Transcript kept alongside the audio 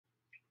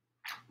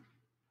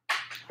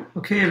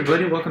Okay,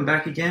 everybody, welcome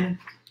back again.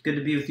 Good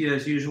to be with you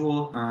as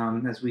usual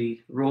as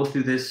we roll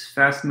through this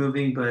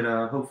fast-moving but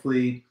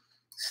hopefully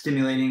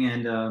stimulating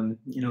and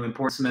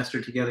important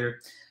semester together.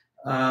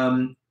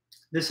 Um,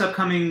 this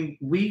upcoming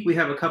week, we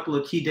have a couple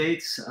of key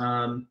dates.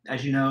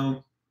 As you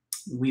know,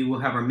 we will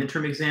have our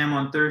midterm exam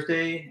on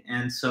Thursday,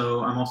 and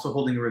so I'm also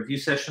holding a review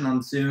session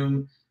on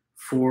Zoom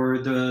for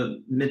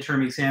the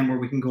midterm exam where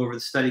we can go over the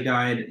study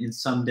guide in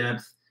some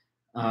depth.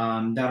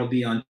 That'll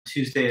be on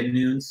Tuesday at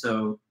noon,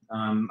 so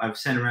I've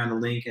sent around the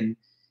link, and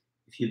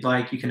if you'd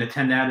like, you can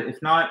attend that.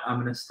 If not, I'm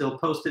going to still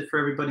post it for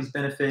everybody's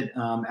benefit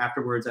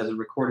afterwards as a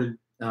recorded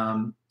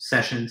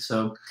session,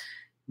 so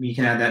you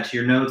can add that to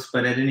your notes.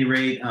 But at any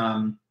rate,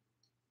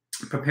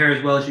 prepare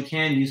as well as you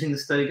can using the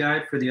study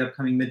guide for the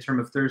upcoming midterm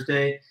of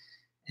Thursday.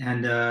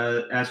 And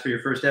as for your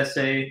first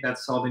essay,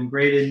 that's all been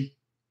graded.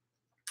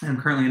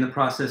 I'm currently in the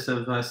process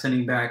of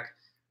sending back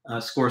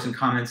scores and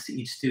comments to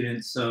each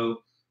student,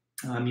 so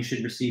you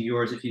should receive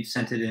yours if you've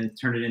sent it and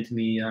turned it into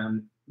me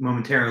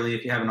momentarily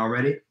if you haven't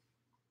already.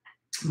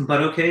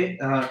 But okay,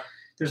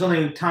 there's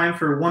only time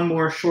for one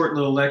more short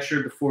little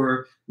lecture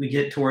before we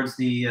get towards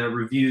the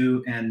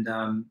review and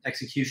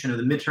execution of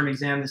the midterm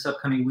exam this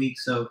upcoming week.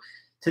 So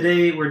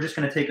today we're just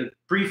going to take a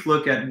brief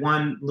look at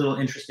one little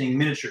interesting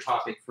miniature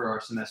topic for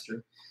our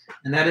semester,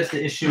 and that is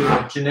the issue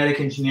of genetic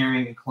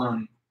engineering and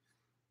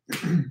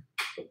cloning.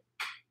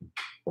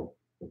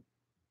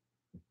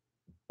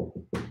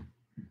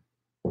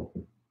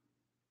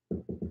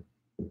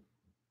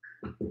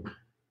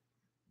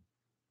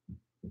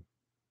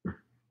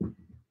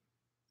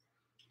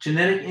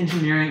 Genetic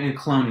engineering and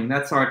cloning,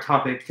 that's our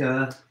topic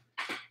of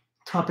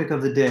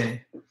the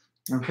day.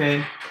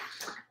 Okay.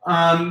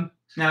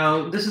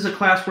 Now, this is a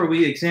class where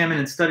we examine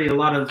and study a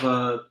lot of,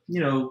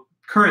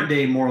 current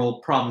day moral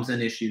problems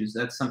and issues.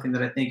 That's something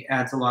that I think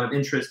adds a lot of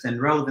interest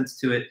and relevance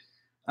to it.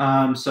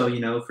 So,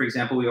 for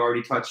example, we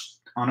already touched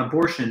on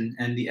abortion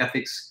and the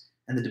ethics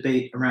and the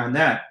debate around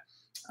that.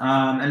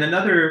 And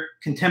another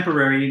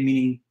contemporary,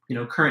 meaning,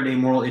 current day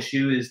moral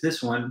issue is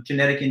this one,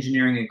 genetic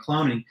engineering and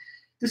cloning.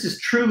 This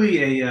is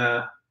truly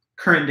a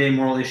current day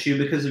moral issue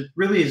because it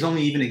really has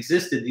only even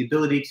existed. The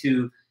ability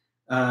to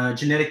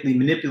genetically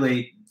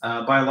manipulate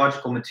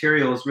biological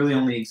materials really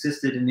only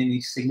existed in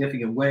any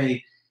significant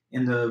way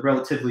in the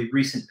relatively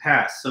recent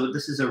past. So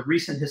this is a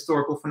recent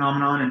historical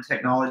phenomenon in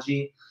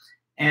technology,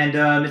 and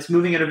it's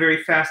moving at a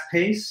very fast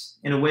pace.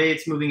 In a way,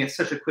 it's moving at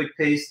such a quick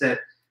pace that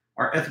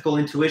our ethical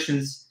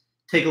intuitions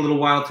take a little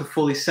while to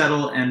fully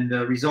settle and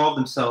resolve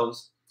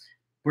themselves.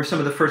 We're some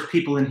of the first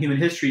people in human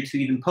history to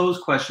even pose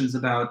questions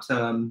about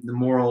the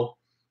moral,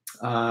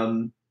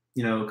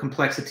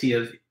 complexity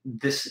of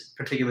this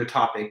particular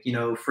topic.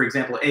 For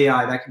example,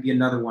 AI, that could be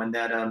another one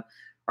that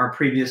our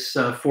previous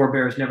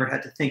forebears never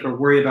had to think or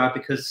worry about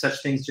because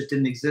such things just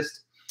didn't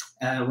exist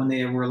when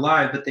they were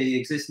alive, but they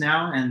exist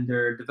now and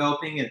they're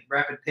developing at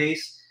rapid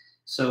pace.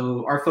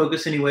 So our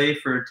focus anyway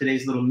for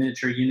today's little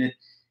miniature unit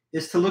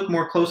is to look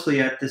more closely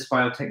at this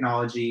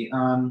biotechnology.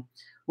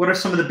 What are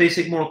some of the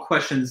basic moral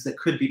questions that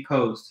could be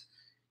posed?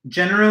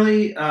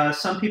 Generally,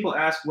 some people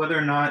ask whether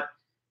or not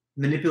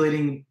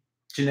manipulating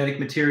genetic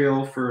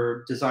material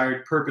for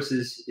desired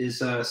purposes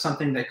is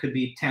something that could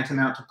be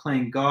tantamount to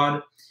playing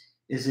God.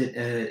 Is it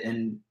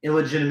an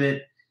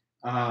illegitimate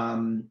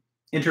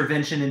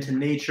intervention into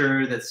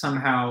nature that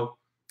somehow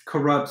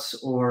corrupts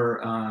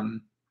or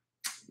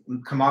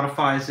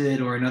commodifies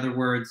it, or in other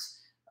words,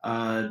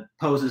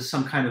 poses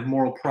some kind of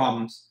moral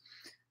problems?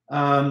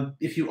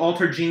 If you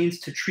alter genes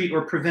to treat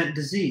or prevent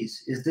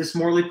disease, is this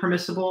morally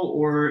permissible,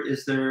 or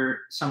is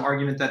there some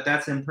argument that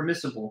that's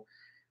impermissible?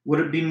 Would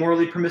it be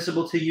morally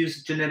permissible to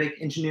use genetic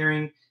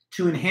engineering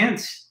to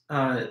enhance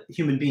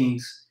human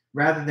beings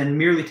rather than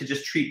merely to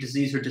just treat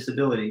disease or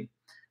disability?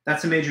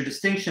 That's a major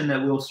distinction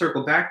that we'll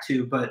circle back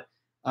to, but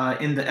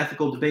in the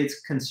ethical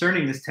debates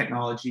concerning this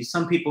technology,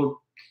 some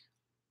people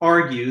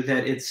argue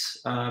that it's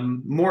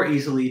more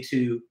easily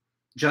to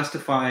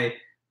justify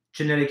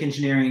genetic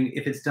engineering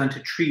if it's done to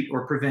treat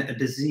or prevent a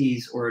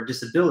disease or a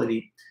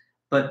disability,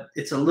 but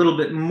it's a little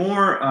bit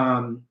more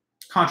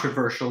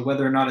controversial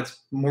whether or not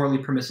it's morally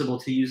permissible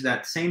to use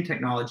that same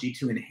technology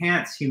to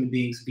enhance human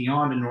beings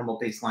beyond a normal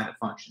baseline of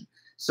function.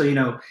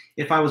 So,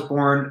 if I was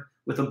born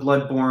with a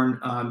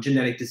blood-borne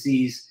genetic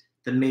disease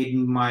that made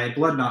my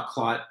blood not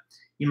clot,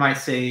 you might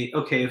say,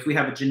 okay, if we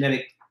have a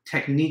genetic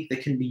technique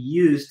that can be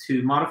used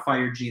to modify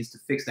your genes to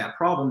fix that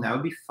problem, that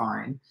would be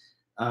fine.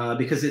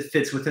 Because it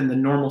fits within the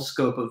normal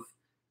scope of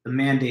the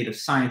mandate of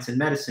science and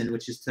medicine,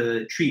 which is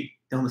to treat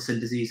illness and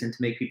disease and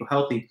to make people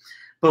healthy.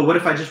 But what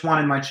if I just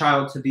wanted my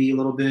child to be a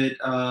little bit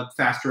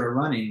faster at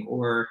running,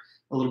 or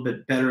a little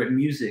bit better at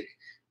music,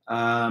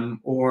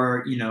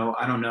 or,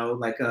 I don't know,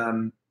 like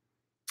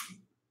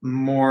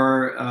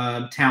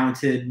more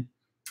talented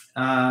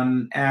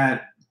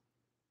at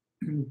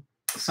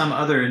some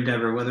other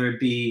endeavor, whether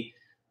it be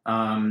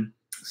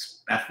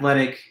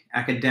athletic,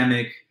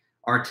 academic,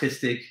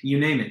 artistic, you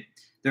name it.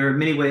 There are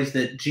many ways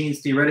that genes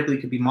theoretically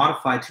could be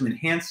modified to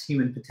enhance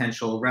human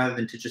potential rather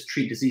than to just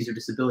treat disease or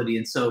disability.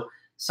 And so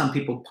some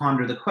people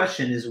ponder the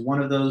question, is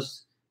one of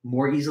those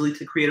more easily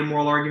to create a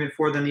moral argument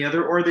for than the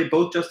other, or are they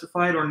both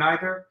justified, or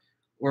neither,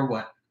 or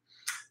what?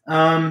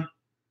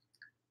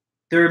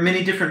 There are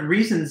many different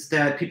reasons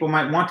that people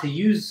might want to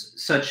use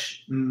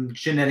such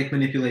genetic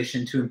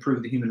manipulation to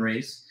improve the human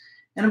race.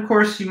 And of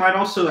course, you might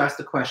also ask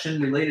the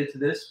question related to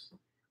this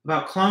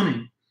about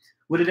cloning.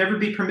 Would it ever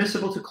be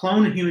permissible to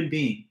clone a human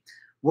being?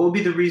 What would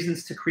be the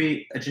reasons to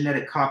create a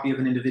genetic copy of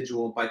an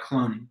individual by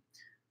cloning?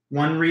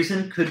 One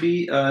reason could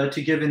be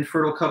to give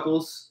infertile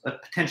couples a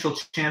potential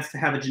chance to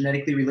have a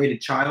genetically related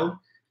child.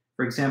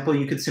 For example,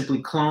 you could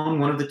simply clone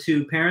one of the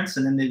two parents,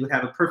 and then they would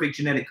have a perfect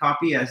genetic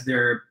copy as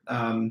their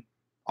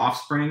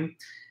offspring.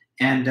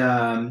 And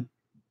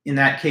in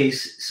that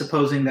case,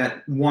 supposing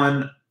that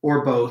one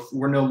or both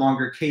were no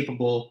longer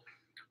capable,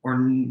 or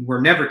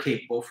were never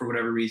capable for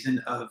whatever reason,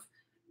 of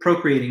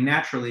procreating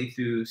naturally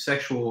through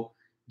sexual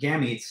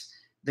gametes,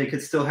 they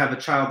could still have a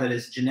child that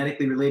is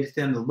genetically related to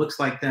them, that looks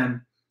like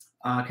them,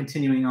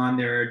 continuing on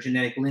their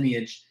genetic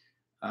lineage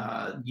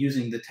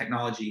using the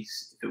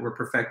technologies that were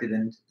perfected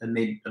and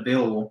made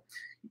available.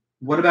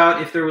 What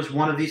about if there was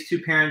one of these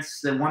two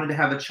parents that wanted to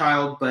have a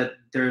child, but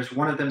there's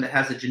one of them that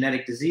has a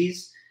genetic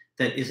disease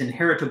that is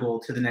inheritable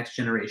to the next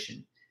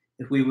generation?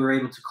 If we were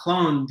able to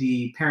clone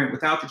the parent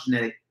without the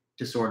genetic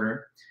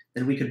disorder,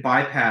 then we could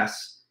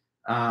bypass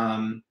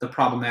the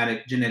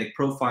problematic genetic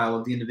profile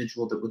of the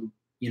individual that would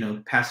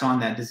pass on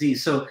that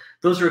disease. So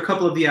those are a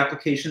couple of the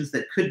applications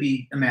that could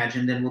be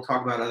imagined, and we'll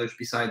talk about others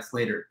besides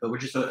later. But we're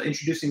just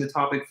introducing the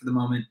topic for the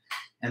moment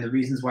and the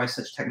reasons why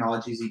such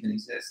technologies even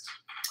exist.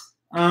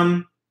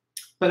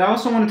 But I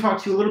also want to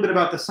talk to you a little bit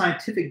about the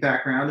scientific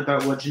background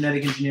about what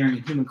genetic engineering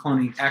and human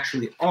cloning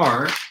actually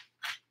are.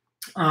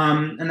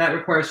 And that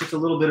requires just a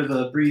little bit of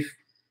a brief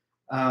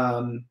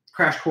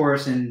crash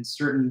course in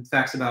certain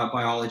facts about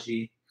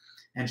biology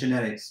and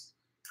genetics.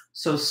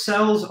 So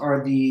cells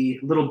are the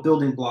little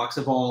building blocks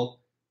of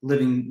all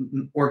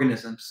living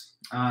organisms.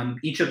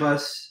 Each of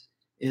us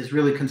is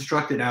really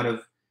constructed out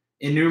of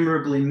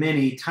innumerably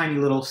many tiny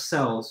little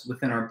cells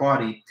within our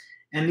body.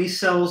 And these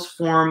cells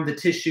form the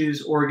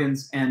tissues,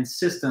 organs, and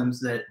systems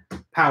that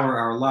power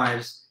our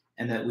lives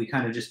and that we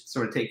kind of just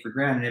sort of take for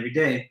granted every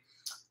day.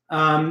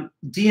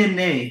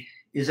 DNA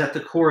is at the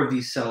core of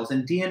these cells,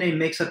 and DNA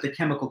makes up the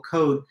chemical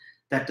code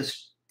that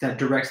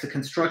directs the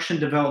construction,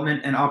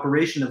 development, and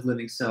operation of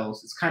living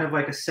cells. It's kind of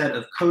like a set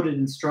of coded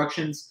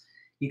instructions.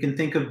 You can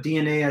think of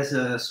DNA as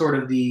a sort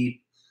of the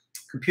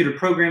computer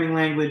programming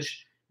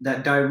language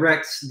that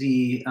directs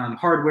the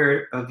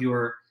hardware of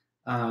the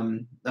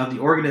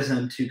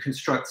organism to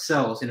construct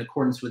cells in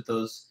accordance with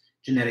those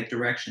genetic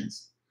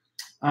directions.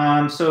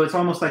 So it's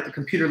almost like the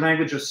computer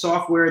language or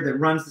software that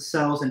runs the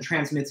cells and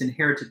transmits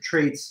inherited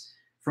traits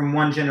from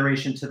one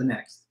generation to the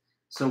next.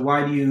 So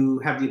why do you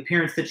have the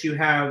appearance that you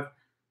have?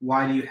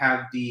 Why do you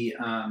have the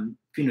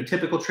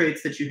phenotypical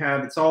traits that you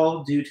have? It's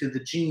all due to the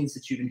genes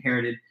that you've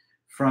inherited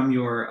from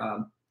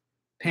your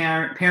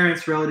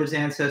parents, relatives,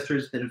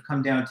 ancestors that have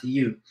come down to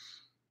you.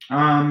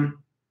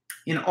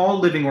 In all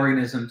living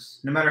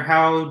organisms, no matter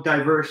how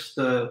diverse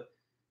the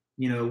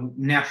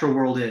natural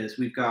world is,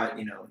 we've got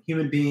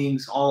human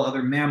beings, all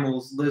other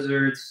mammals,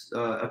 lizards,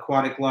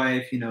 aquatic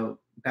life,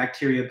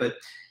 bacteria. But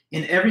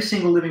in every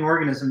single living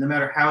organism, no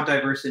matter how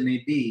diverse it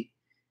may be,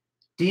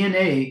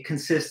 DNA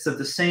consists of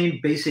the same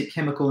basic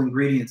chemical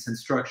ingredients and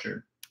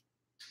structure.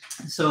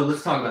 So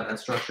let's talk about that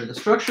structure. The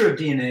structure of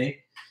DNA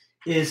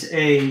is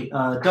a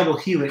double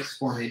helix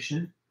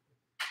formation.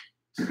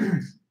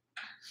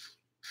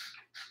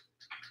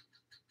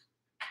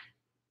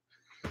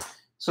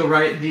 So,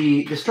 right,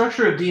 the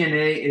structure of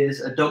DNA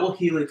is a double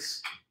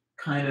helix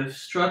kind of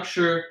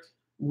structure,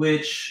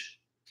 which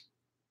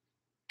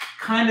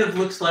kind of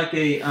looks like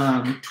a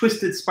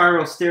twisted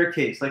spiral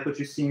staircase, like what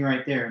you're seeing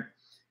right there.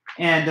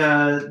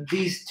 And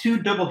these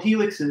two double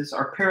helixes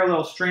are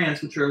parallel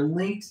strands which are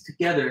linked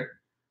together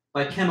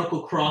by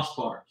chemical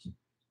crossbars,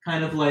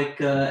 kind of like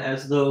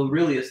as though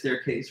really a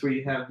staircase where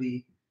you have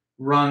the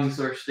rungs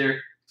or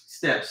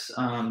steps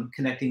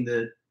connecting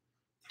the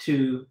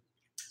two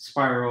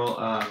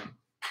spiral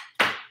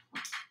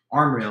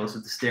arm rails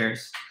of the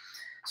stairs.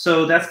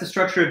 So that's the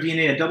structure of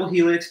DNA, a double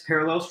helix,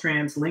 parallel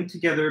strands linked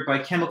together by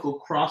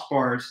chemical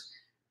crossbars.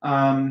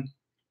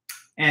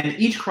 And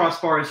each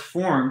crossbar is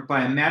formed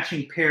by a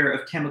matching pair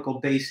of chemical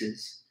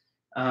bases.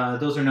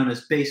 Those are known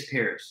as base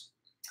pairs.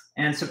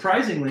 And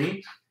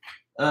surprisingly,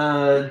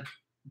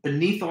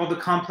 beneath all the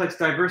complex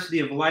diversity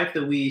of life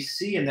that we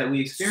see and that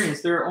we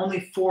experience, there are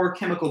only 4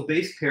 chemical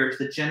base pairs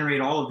that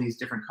generate all of these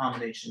different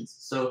combinations.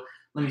 So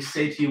let me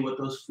say to you what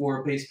those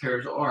 4 base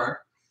pairs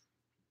are.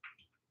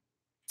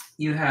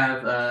 You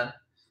have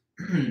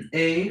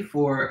A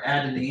for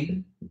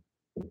adenine.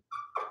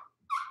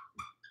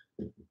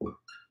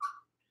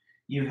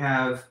 You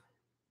have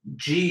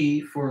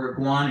G for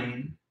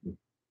guanine.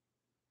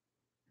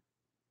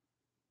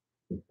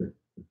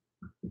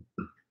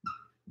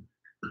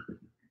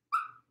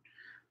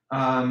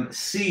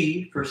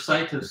 C for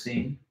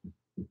cytosine.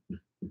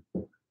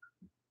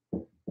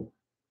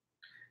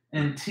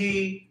 And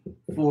T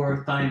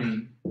for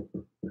thymine.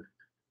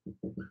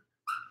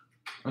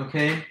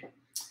 Okay?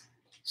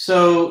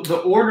 So the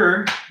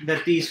order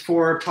that these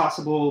four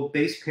possible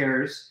base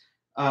pairs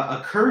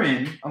occur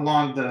in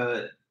along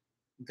the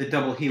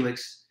double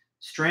helix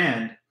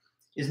strand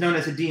is known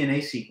as a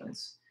DNA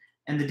sequence.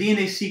 And the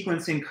DNA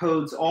sequence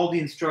encodes all the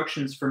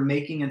instructions for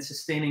making and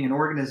sustaining an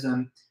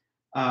organism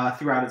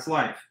throughout its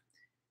life.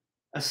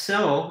 A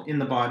cell in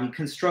the body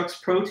constructs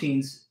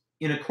proteins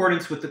in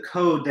accordance with the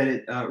code that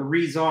it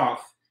reads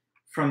off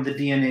from the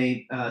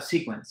DNA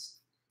sequence.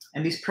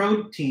 And these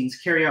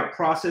proteins carry out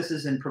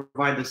processes and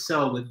provide the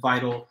cell with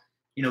vital,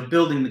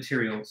 building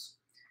materials.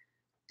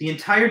 The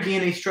entire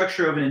DNA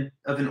structure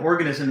of an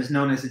organism is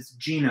known as its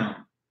genome.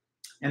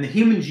 And the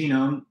human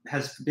genome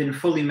has been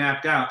fully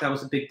mapped out. That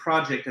was a big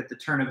project at the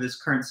turn of this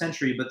current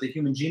century, but the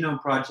Human Genome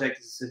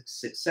Project is a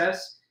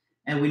success.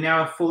 And we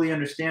now fully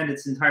understand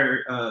its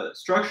entire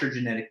structure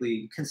genetically.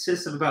 It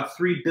consists of about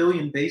 3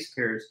 billion base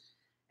pairs.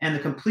 And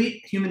the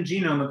complete human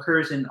genome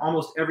occurs in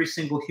almost every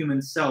single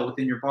human cell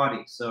within your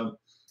body. So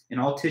in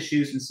all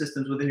tissues and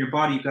systems within your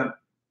body, you've got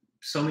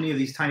so many of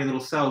these tiny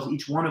little cells,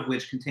 each one of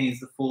which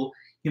contains the full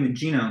human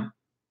genome.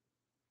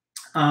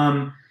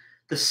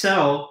 The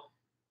cell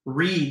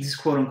reads,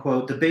 quote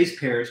unquote, the base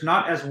pairs,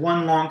 not as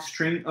one long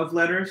string of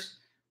letters,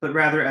 but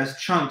rather as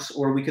chunks,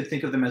 or we could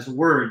think of them as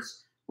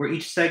words, where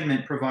each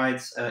segment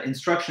provides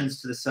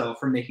instructions to the cell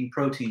for making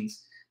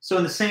proteins. So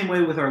in the same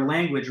way with our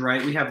language,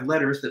 right, we have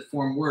letters that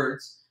form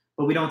words,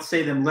 but we don't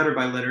say them letter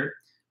by letter.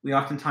 We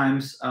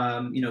oftentimes,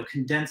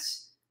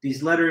 condense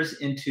these letters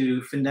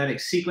into phonetic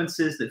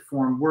sequences that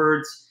form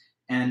words,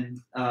 and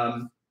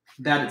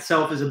that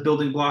itself is a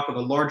building block of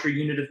a larger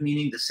unit of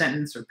meaning, the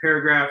sentence or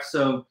paragraph.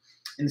 So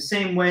in the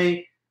same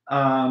way,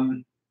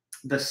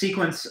 the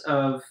sequence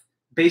of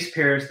base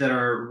pairs that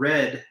are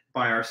read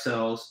by our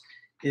cells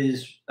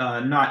is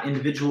not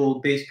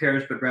individual base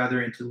pairs, but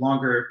rather into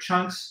longer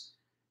chunks.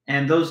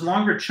 And those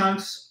longer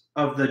chunks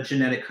of the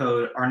genetic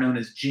code are known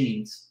as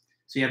genes.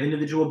 So you have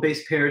individual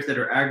base pairs that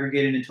are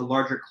aggregated into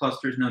larger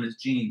clusters known as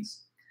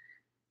genes.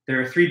 There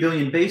are 3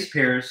 billion base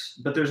pairs,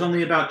 but there's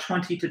only about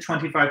 20 to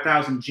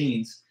 25,000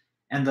 genes.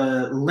 And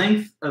the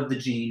length of the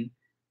gene,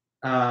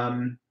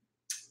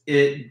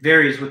 it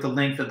varies with the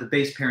length of the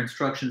base pair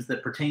instructions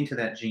that pertain to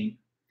that gene.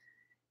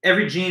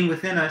 Every gene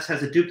within us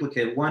has a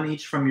duplicate, one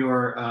each from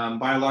your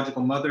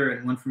biological mother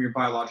and one from your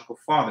biological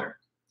father.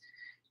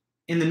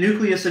 In the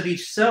nucleus of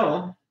each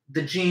cell,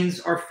 the genes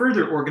are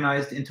further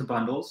organized into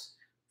bundles,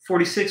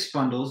 46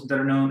 bundles that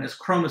are known as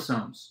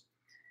chromosomes.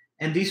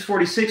 And these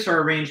 46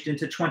 are arranged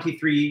into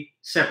 23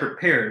 separate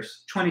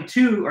pairs.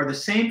 22 are the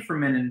same for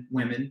men and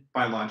women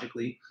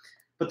biologically,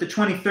 but the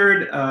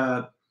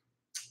 23rd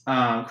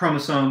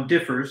chromosome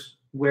differs,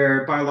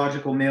 where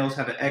biological males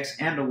have an X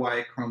and a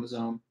Y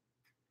chromosome,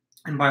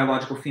 and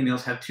biological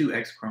females have 2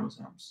 X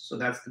chromosomes. So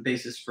that's the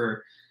basis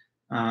for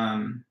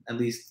at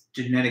least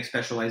genetic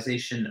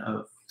specialization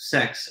of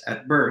sex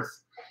at birth.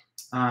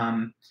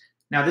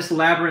 Now, this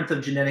labyrinth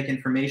of genetic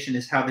information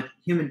is how the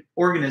human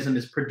organism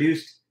is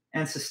produced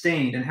and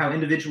sustained, and how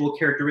individual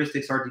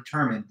characteristics are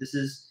determined. This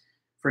is,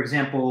 for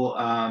example,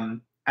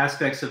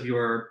 aspects of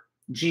your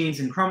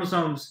genes and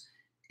chromosomes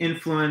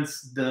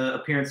influence the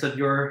appearance of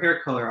your hair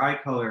color, eye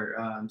color,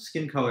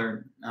 skin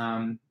color,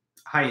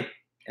 height,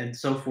 and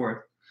so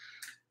forth.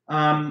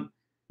 Now,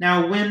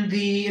 when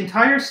the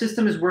entire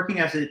system is working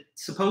as it's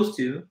supposed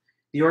to,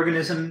 the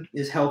organism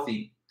is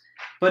healthy.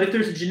 But if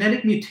there's a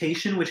genetic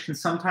mutation, which can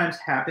sometimes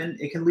happen,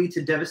 it can lead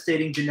to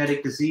devastating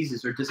genetic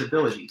diseases or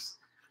disabilities.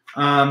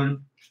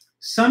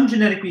 Some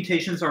genetic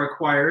mutations are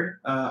acquired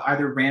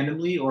either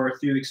randomly or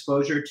through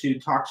exposure to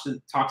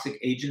toxic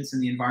agents in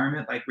the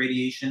environment, like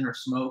radiation or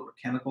smoke or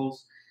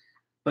chemicals.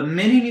 But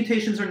many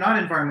mutations are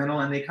not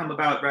environmental, and they come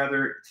about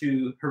rather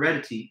through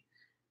heredity.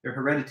 They're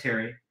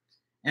hereditary.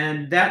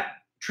 And that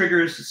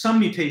triggers some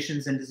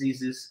mutations and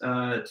diseases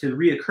to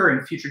reoccur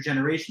in future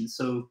generations.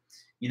 So,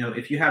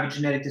 if you have a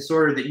genetic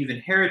disorder that you've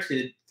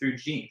inherited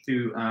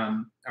through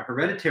a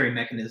hereditary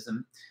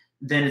mechanism,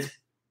 then it's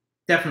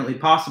definitely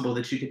possible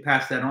that you could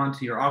pass that on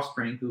to your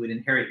offspring, who would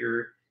inherit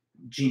your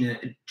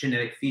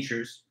genetic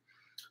features.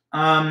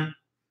 And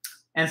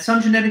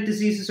some genetic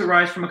diseases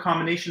arise from a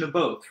combination of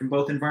both, from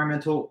both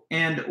environmental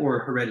and or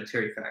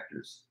hereditary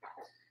factors.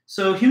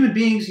 So human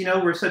beings,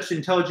 we're such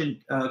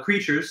intelligent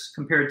creatures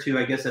compared to,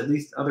 I guess, at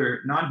least other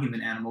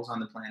non-human animals on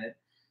the planet,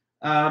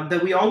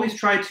 that we always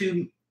try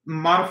to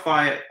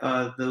modify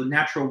the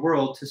natural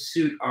world to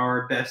suit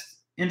our best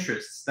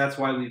interests. That's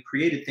why we've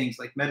created things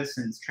like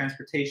medicines,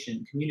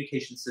 transportation,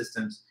 communication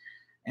systems,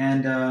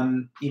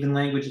 and even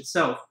language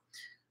itself.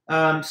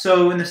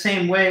 So in the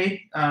same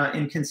way,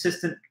 in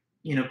consistent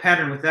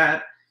pattern with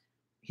that,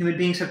 human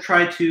beings have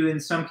tried to, in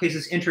some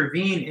cases,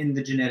 intervene in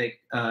the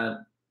genetic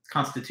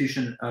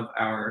constitution of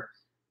our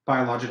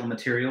biological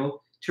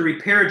material to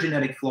repair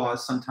genetic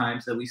flaws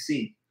sometimes that we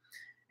see.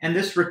 And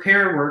this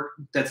repair work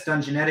that's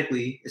done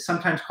genetically is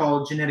sometimes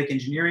called genetic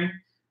engineering.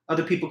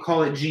 Other people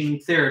call it gene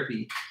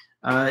therapy.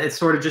 It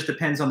sort of just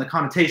depends on the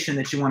connotation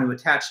that you want to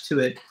attach to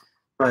it.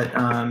 But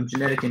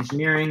genetic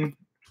engineering,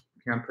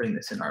 here I'm putting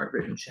this in our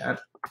written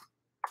chat.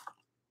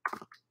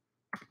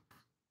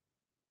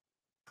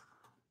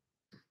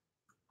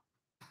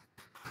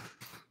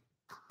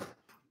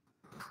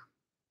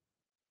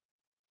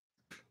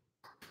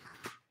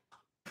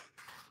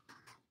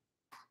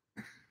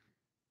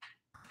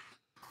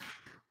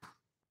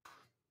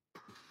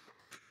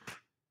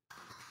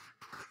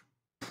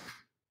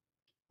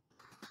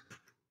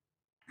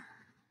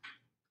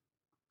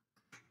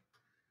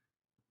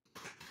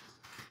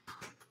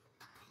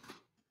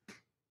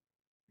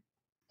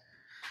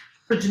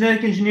 So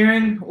genetic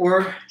engineering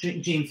or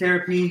gene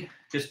therapy,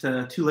 just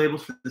two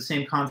labels for the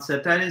same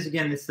concept. That is,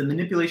 again, it's the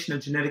manipulation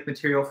of genetic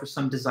material for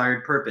some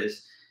desired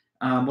purpose.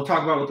 We'll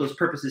talk about what those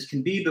purposes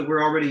can be, but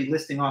we're already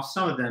listing off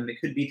some of them.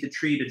 It could be to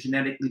treat a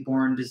genetically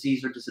born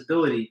disease or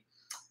disability.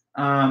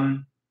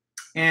 And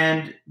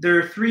there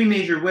are three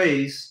major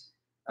ways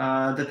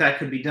that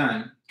could be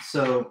done.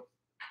 So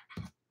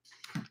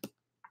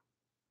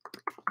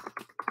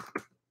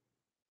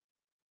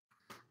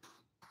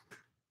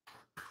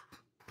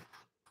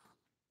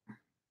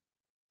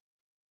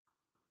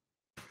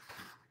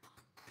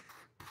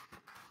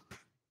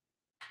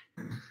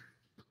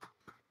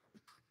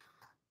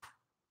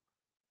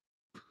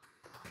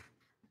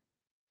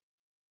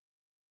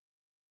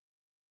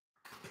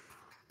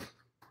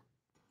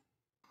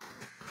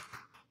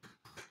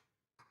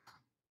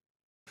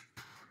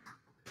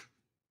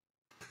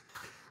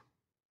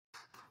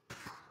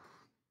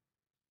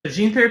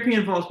gene therapy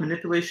involves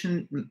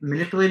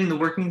manipulating the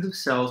workings of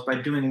cells by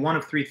doing one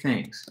of three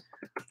things.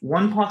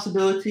 One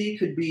possibility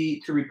could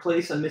be to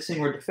replace a missing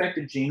or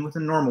defective gene with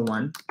a normal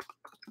one.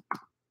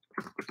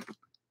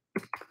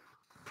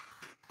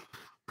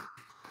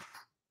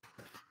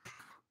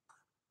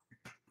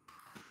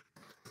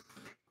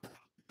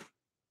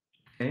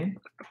 Okay.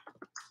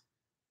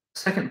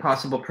 Second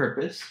possible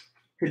purpose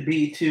could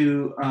be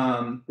to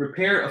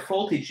repair a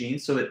faulty gene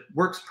so it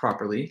works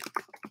properly.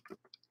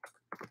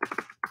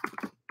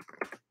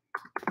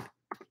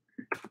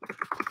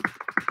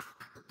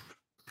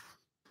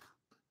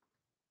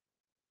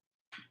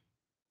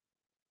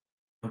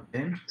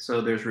 Okay,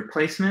 so there's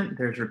replacement,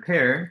 there's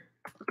repair,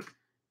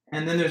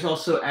 and then there's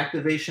also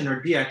activation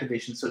or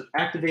deactivation. So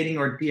activating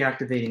or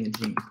deactivating a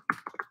gene.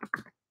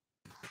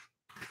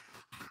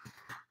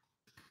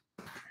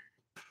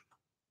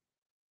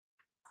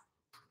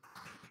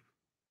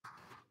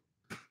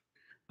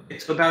 Okay,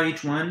 so about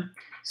each one.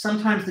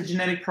 Sometimes the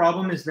genetic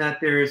problem is that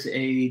there's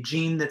a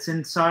gene that's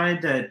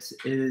inside that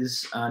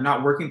is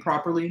not working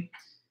properly.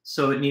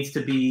 So it needs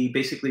to be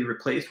basically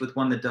replaced with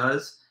one that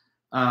does.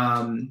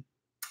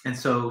 And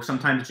so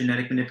sometimes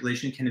genetic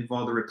manipulation can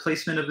involve the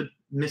replacement of a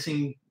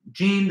missing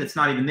gene that's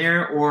not even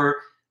there, or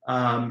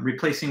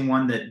replacing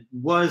one that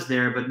was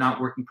there but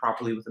not working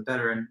properly with a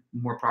better and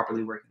more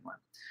properly working one.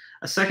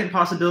 A second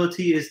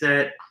possibility is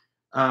that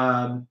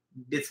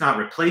it's not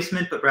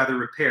replacement, but rather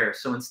repair.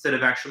 So instead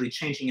of actually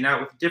changing it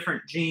out with a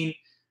different gene,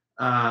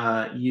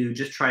 you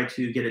just try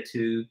to get it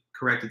to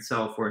correct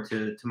itself or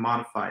to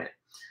modify it.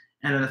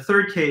 And then the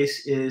third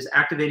case is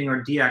activating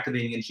or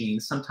deactivating a gene.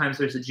 Sometimes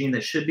there's a gene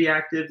that should be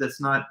active that's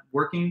not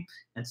working,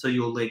 and so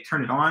you'll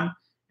turn it on.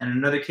 And in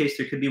another case,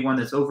 there could be one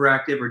that's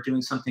overactive or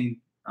doing something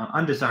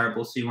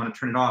undesirable, so you want to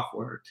turn it off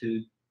or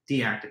to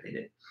deactivate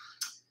it.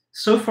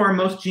 So far,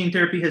 most gene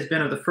therapy has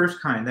been of the first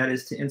kind, that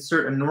is to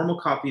insert a normal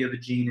copy of a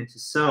gene into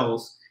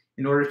cells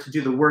in order to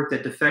do the work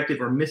that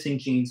defective or missing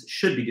genes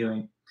should be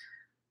doing.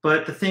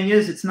 But the thing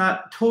is, it's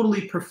not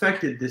totally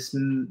perfected,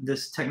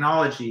 this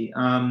technology.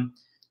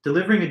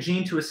 Delivering a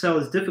gene to a cell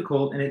is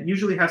difficult, and it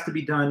usually has to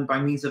be done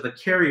by means of a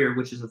carrier,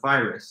 which is a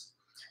virus.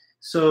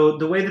 So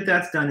the way that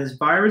that's done is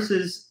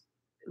viruses,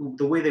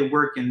 the way they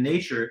work in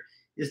nature,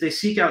 is they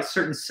seek out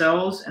certain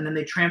cells, and then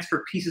they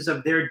transfer pieces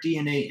of their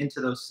DNA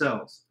into those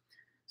cells.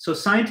 So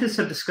scientists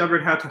have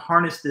discovered how to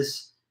harness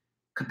this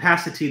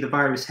capacity the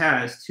virus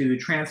has to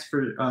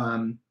transfer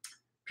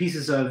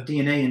pieces of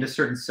DNA into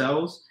certain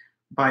cells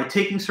by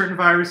taking certain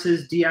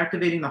viruses,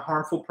 deactivating the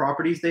harmful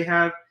properties they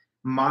have,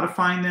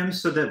 modifying them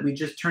so that we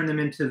just turn them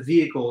into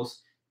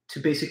vehicles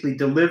to basically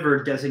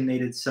deliver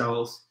designated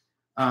cells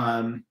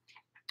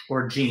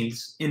or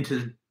genes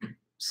into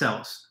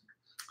cells.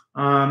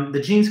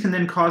 The genes can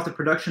then cause the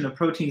production of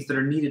proteins that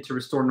are needed to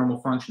restore normal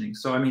functioning.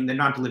 So, I mean, they're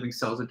not delivering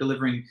cells, they're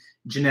delivering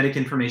genetic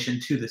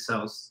information to the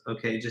cells,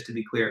 okay, just to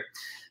be clear.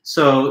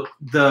 So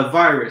the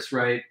virus,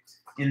 right,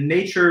 in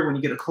nature, when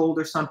you get a cold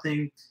or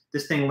something,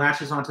 this thing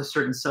latches onto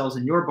certain cells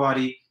in your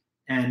body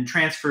and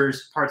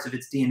transfers parts of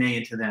its DNA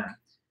into them.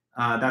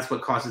 That's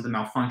what causes the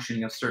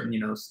malfunctioning of certain,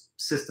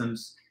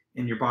 systems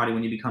in your body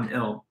when you become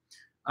ill.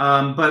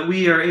 But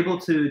we are able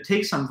to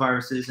take some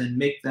viruses and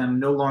make them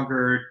no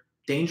longer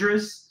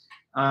dangerous,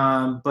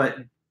 but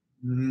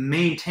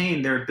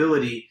maintain their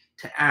ability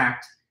to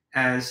act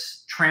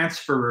as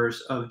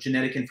transferers of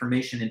genetic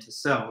information into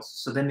cells.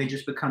 So then they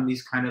just become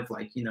these kind of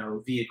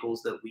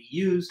vehicles that we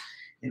use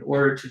in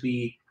order to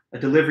be a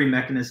delivery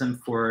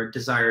mechanism for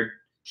desired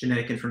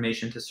genetic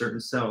information to certain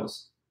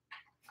cells.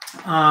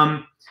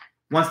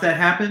 Once that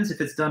happens, if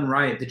it's done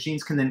right, the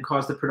genes can then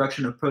cause the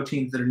production of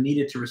proteins that are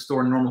needed to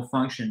restore normal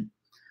function.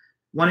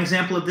 One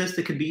example of this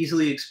that could be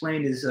easily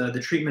explained is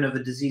the treatment of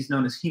a disease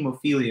known as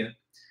hemophilia.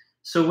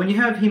 So when you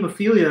have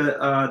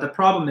hemophilia, the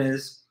problem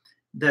is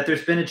that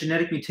there's been a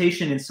genetic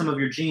mutation in some of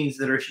your genes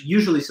that are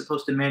usually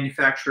supposed to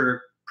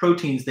manufacture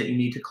proteins that you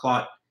need to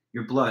clot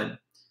your blood.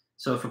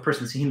 So if a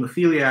person's a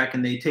hemophiliac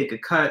and they take a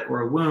cut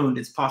or a wound,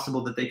 it's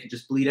possible that they could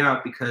just bleed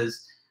out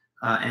because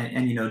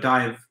and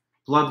die of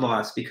blood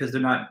loss because they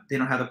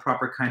don't have the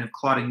proper kind of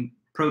clotting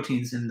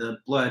proteins in the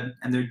blood,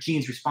 and their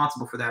genes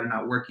responsible for that are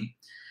not working.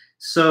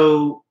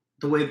 So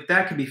the way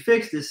that can be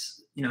fixed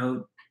is,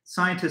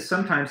 scientists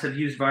sometimes have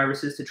used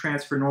viruses to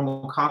transfer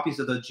normal copies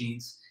of those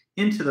genes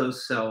into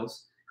those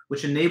cells,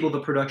 which enable the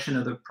production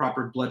of the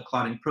proper blood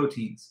clotting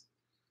proteins.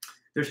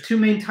 There's two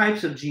main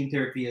types of gene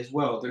therapy as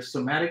well. There's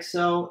somatic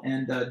cell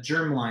and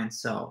germline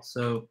cell.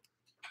 So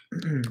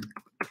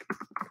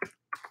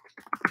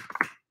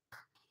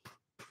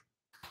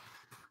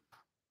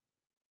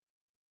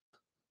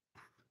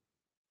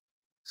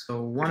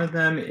so one of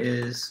them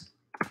is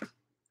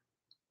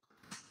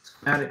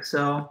somatic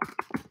cell,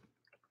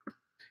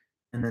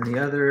 and then the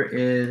other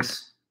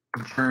is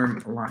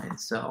germline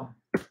cell.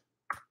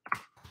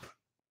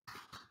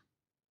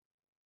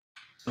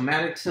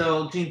 Somatic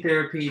cell gene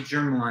therapy,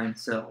 germline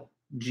cell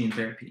gene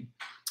therapy.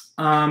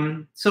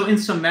 So in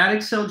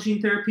somatic cell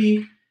gene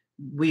therapy,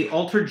 we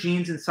alter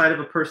genes inside of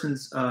a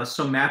person's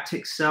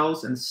somatic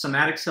cells, and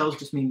somatic cells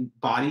just mean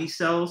body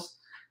cells.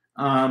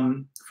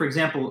 For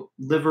example,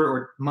 liver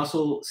or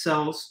muscle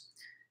cells.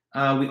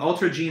 We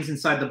alter genes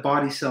inside the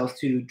body cells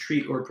to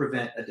treat or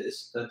prevent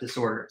a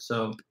disorder.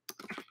 So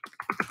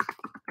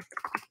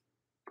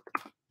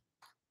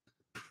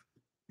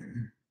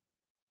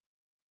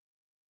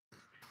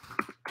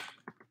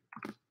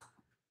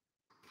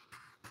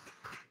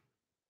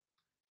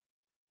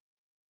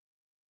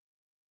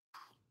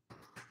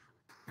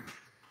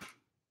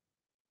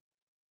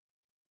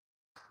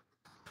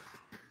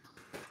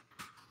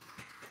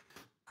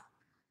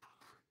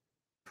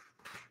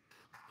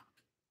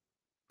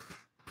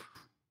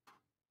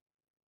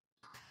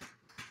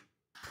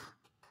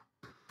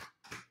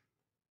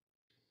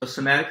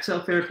somatic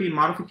cell therapy,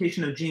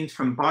 modification of genes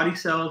from body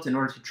cells in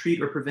order to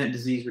treat or prevent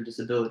disease or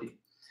disability.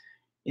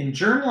 In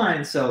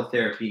germline cell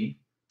therapy,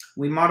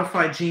 we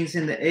modify genes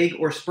in the egg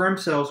or sperm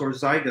cells or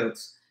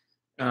zygotes.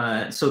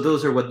 So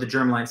those are what the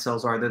germline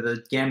cells are. They're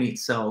the gamete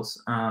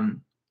cells.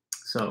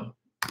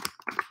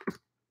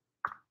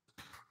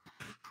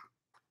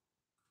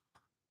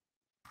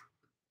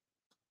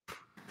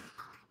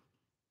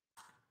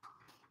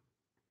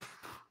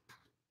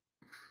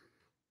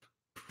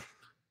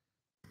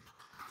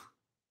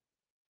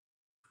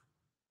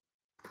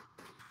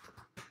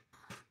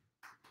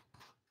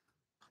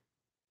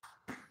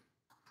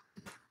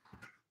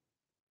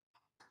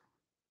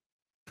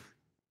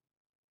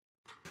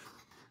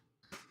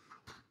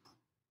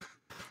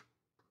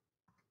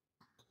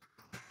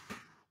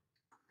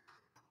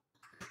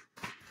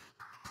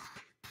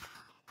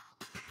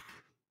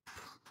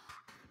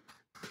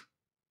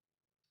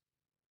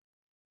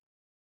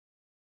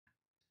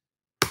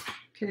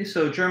 Okay,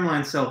 so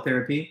germline cell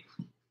therapy,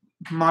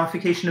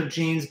 modification of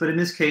genes, but in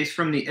this case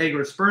from the egg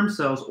or sperm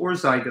cells or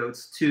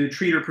zygotes to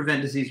treat or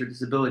prevent disease or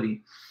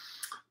disability.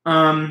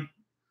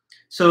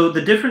 So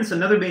the difference,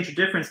 another major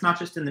difference, not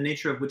just in the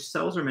nature of which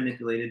cells are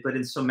manipulated, but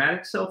in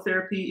somatic cell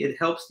therapy, it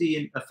helps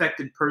the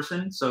affected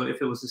person. So if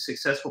it was a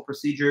successful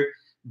procedure,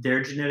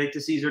 their genetic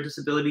disease or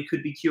disability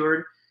could be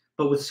cured.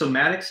 But with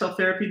somatic cell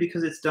therapy,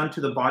 because it's done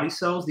to the body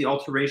cells, the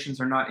alterations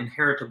are not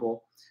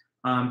inheritable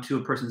to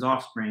a person's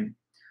offspring.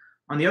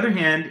 On the other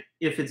hand,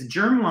 if it's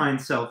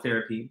germline cell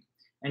therapy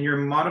and you're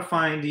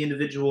modifying the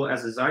individual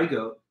as a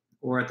zygote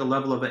or at the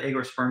level of an egg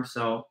or sperm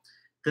cell,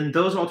 then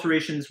those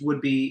alterations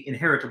would be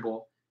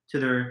inheritable to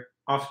their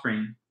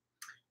offspring.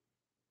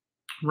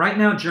 Right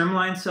now,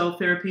 germline cell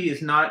therapy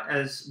is not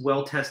as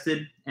well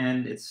tested,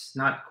 and it's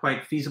not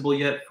quite feasible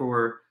yet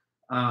for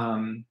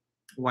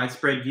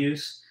widespread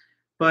use,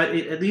 but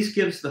it at least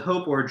gives the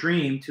hope or a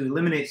dream to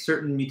eliminate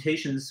certain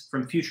mutations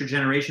from future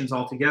generations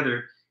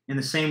altogether, in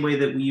the same way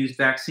that we used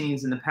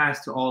vaccines in the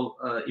past to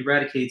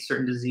eradicate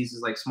certain diseases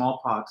like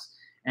smallpox,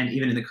 and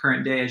even in the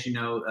current day, as you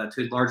know,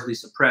 to largely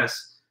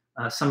suppress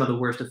some of the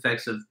worst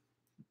effects of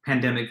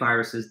pandemic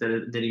viruses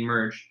that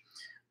emerge.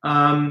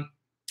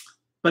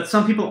 But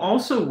some people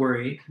also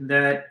worry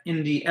that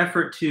in the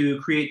effort to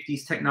create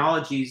these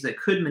technologies that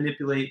could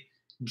manipulate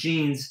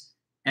genes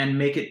and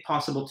make it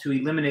possible to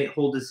eliminate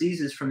whole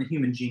diseases from the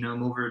human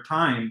genome over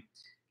time,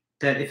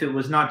 that if it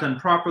was not done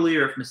properly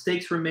or if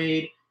mistakes were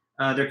made,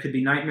 there could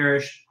be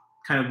nightmarish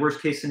kind of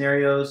worst case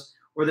scenarios,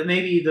 or that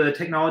maybe the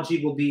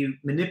technology will be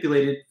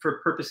manipulated for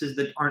purposes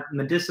that aren't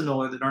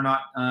medicinal or that are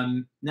not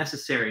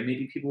necessary.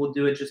 Maybe people will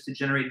do it just to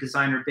generate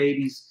designer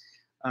babies,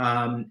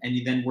 and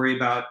you then worry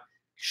about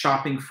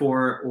shopping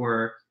for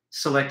or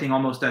selecting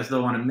almost as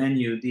though on a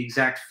menu the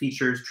exact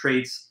features,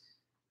 traits,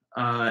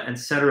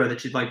 etc.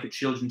 that you'd like your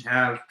children to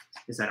have.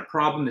 Is that a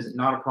problem? Is it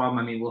not a problem?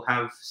 I mean, we'll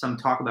have some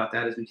talk about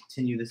that as we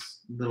continue this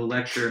little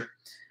lecture.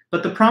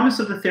 But the promise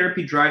of the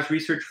therapy drives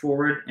research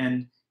forward,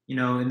 and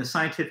in the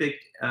scientific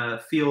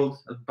field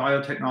of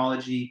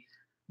biotechnology,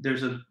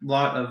 there's a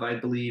lot of, I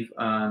believe,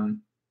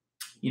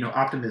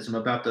 optimism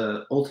about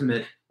the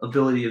ultimate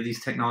ability of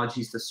these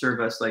technologies to serve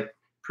us like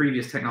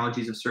previous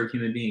technologies have served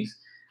human beings.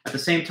 At the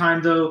same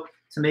time, though,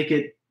 to make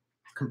it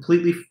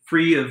completely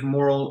free of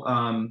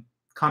moral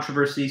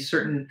controversy,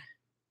 certain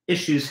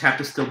issues have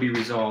to still be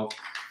resolved.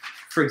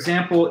 For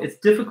example, it's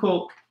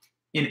difficult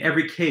in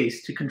every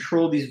case to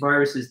control these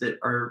viruses that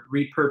are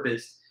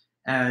repurposed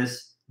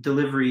as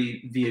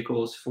delivery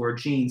vehicles for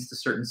genes to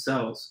certain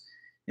cells.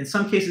 In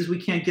some cases, we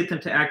can't get them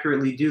to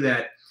accurately do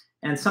that.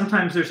 And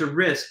sometimes there's a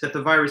risk that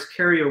the virus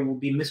carrier will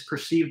be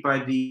misperceived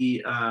by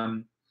the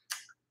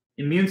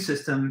immune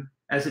system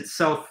as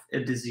itself a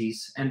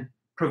disease and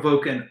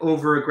provoke an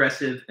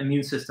over-aggressive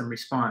immune system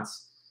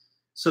response.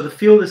 So the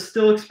field is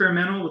still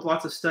experimental with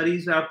lots of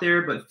studies out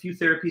there, but few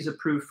therapies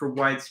approved for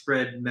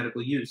widespread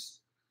medical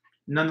use.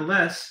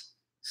 Nonetheless,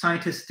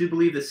 scientists do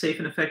believe that safe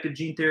and effective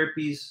gene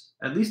therapies,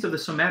 at least of the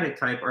somatic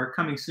type, are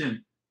coming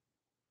soon.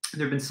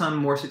 There have been some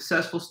more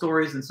successful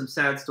stories and some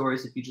sad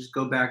stories if you just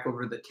go back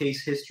over the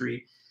case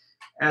history.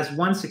 As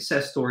one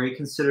success story,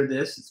 consider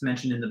this, it's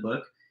mentioned in the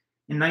book.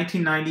 In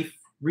 1990,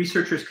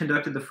 researchers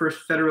conducted the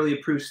first federally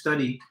approved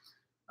study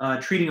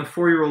treating a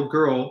 4-year-old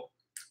girl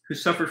who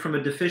suffered from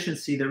a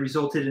deficiency that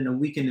resulted in a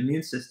weakened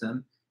immune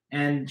system.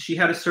 And she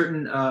had a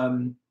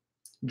certain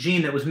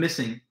gene that was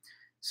missing.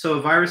 So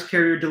a virus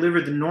carrier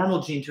delivered the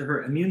normal gene to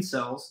her immune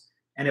cells,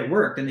 and it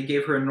worked, and they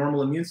gave her a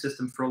normal immune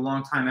system for a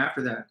long time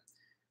after that.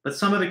 But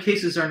some other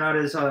cases are not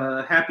as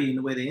happy in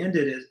the way they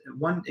ended.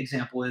 One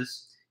example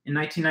is, in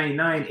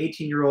 1999,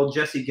 18-year-old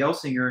Jesse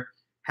Gelsinger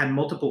had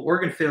multiple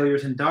organ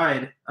failures and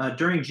died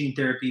during gene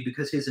therapy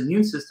because his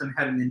immune system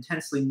had an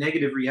intensely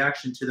negative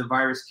reaction to the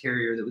virus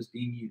carrier that was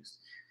being used.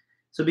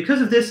 So because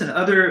of this and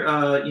other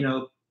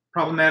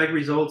problematic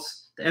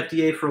results, the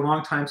FDA for a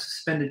long time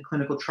suspended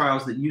clinical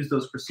trials that use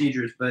those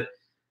procedures. But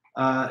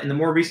in the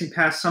more recent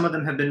past, some of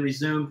them have been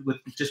resumed with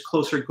just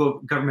closer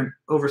government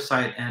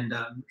oversight and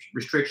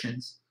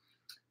restrictions.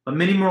 But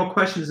many moral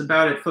questions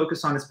about it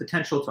focus on its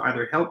potential to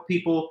either help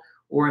people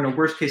or, in a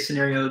worst-case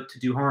scenario, to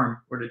do harm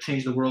or to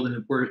change the world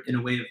in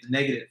a way of the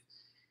negative.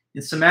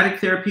 In somatic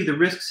therapy, the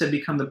risks have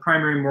become the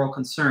primary moral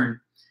concern.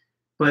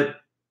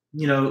 But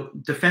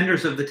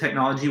defenders of the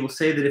technology will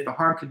say that if the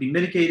harm could be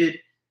mitigated,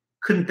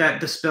 couldn't that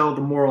dispel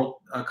the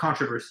moral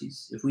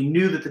controversies? If we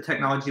knew that the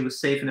technology was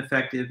safe and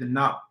effective and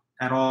not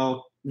at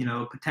all,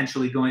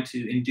 potentially going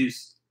to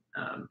induce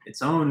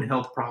its own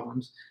health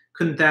problems,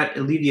 couldn't that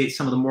alleviate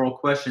some of the moral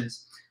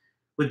questions?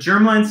 With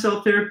germline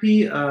cell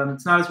therapy,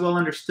 it's not as well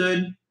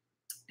understood,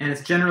 and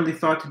it's generally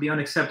thought to be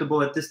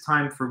unacceptable at this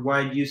time for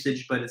wide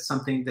usage, but it's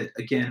something that,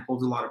 again,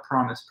 holds a lot of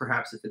promise,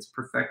 perhaps if it's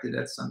perfected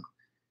at some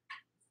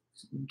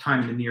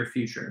time in the near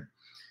future.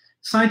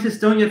 Scientists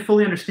don't yet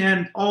fully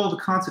understand all the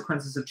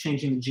consequences of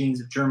changing the genes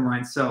of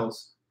germline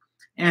cells.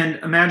 And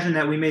imagine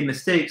that we made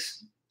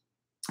mistakes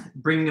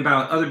bringing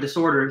about other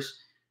disorders.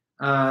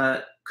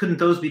 Couldn't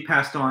those be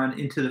passed on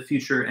into the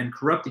future and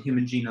corrupt the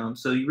human genome?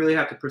 So you really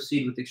have to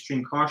proceed with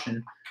extreme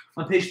caution.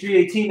 On page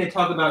 318, they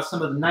talk about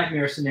some of the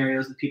nightmare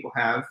scenarios that people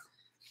have.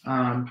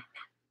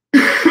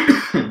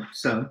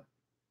 So,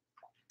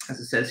 as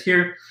it says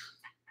here,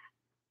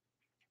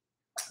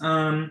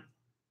 the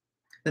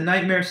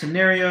nightmare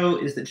scenario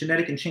is that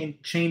genetic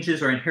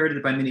changes are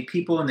inherited by many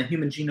people and the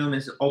human genome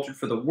is altered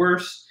for the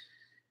worse.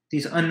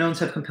 These unknowns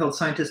have compelled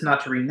scientists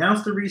not to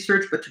renounce the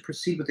research, but to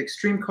proceed with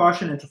extreme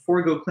caution and to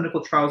forego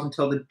clinical trials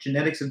until the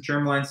genetics of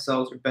germline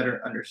cells are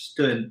better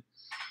understood.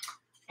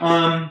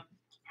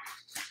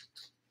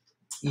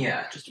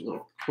 Yeah, just a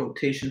little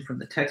quotation from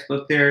the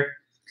textbook there.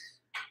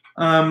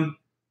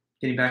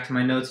 Getting back to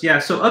my notes. Yeah,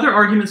 so other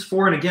arguments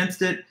for and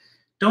against it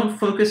don't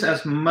focus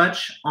as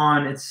much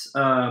on its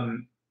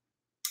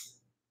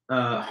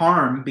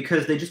harm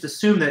because they just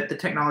assume that the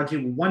technology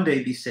will one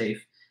day be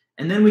safe.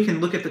 And then we can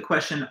look at the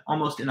question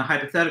almost in a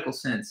hypothetical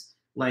sense,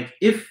 like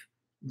if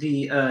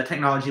the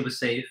technology was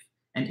safe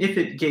and if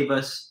it gave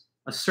us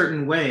a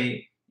certain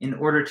way in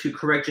order to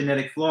correct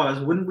genetic flaws,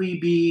 wouldn't we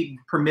be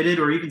permitted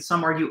or even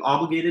some argue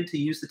obligated to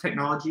use the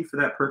technology for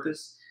that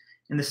purpose?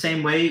 In the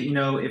same way,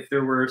 if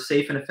there were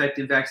safe and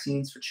effective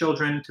vaccines for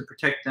children to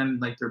protect them,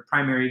 like their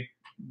primary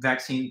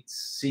vaccine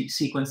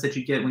sequence that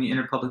you get when you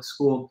enter public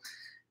school,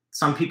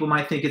 some people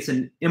might think it's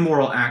an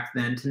immoral act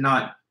then to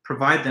not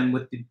provide them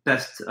with the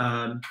best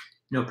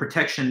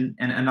protection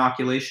and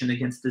inoculation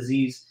against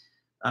disease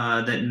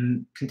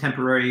that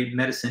contemporary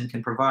medicine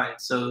can provide.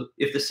 So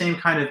if the same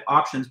kind of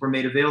options were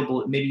made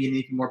available, maybe in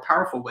even more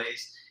powerful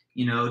ways,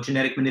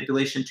 genetic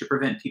manipulation to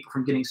prevent people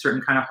from getting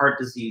certain kind of heart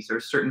disease or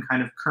certain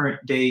kind of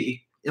current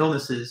day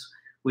illnesses,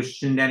 which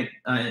genetic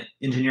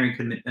engineering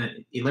could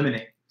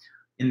eliminate.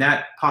 In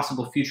that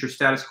possible future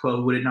status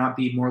quo, would it not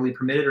be morally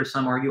permitted, or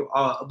some argue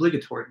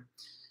obligatory,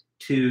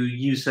 to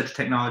use such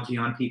technology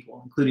on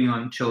people, including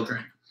on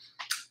children?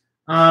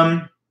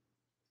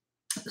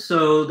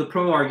 So the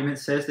pro argument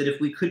says that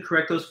if we could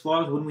correct those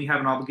flaws, wouldn't we have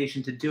an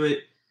obligation to do it?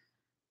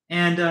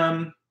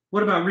 And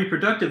what about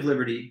reproductive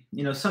liberty?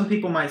 Some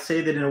people might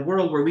say that in a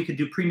world where we could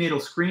do prenatal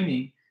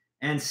screening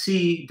and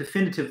see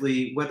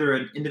definitively whether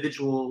an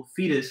individual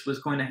fetus was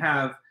going to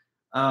have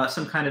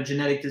some kind of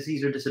genetic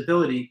disease or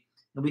disability,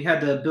 and we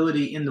had the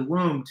ability in the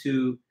womb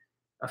to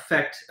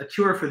affect a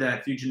cure for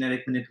that through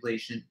genetic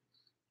manipulation,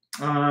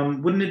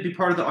 wouldn't it be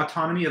part of the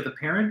autonomy of the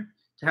parent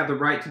to have the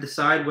right to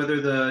decide whether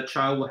the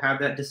child will have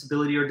that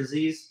disability or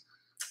disease?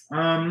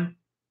 Now,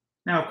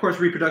 of course,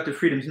 reproductive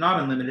freedom is not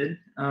unlimited,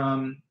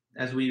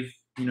 as we've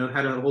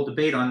had a whole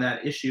debate on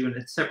that issue in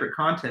a separate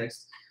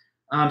context.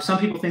 Some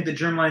people think that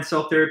germline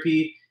cell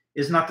therapy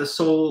is not the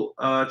sole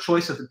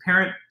choice of the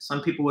parent.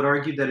 Some people would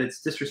argue that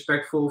it's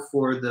disrespectful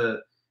for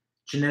the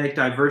genetic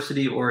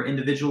diversity or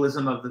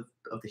individualism of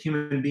the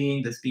human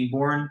being that's being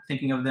born,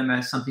 thinking of them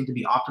as something to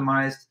be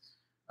optimized,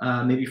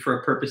 maybe for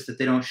a purpose that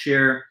they don't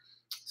share.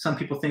 Some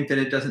people think that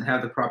it doesn't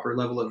have the proper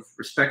level of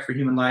respect for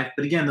human life.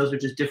 But again, those are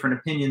just different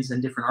opinions,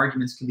 and different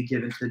arguments can be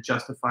given to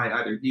justify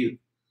either view.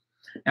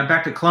 Now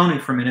back to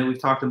cloning for a minute. We've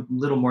talked a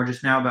little more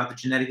just now about the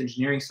genetic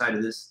engineering side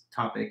of this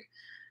topic.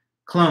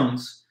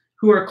 Clones.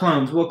 Who are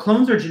clones? Well,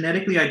 clones are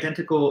genetically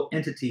identical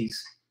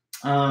entities.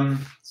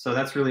 So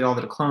that's really all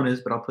that a clone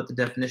is, but I'll put the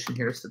definition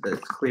here so that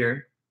it's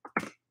clear.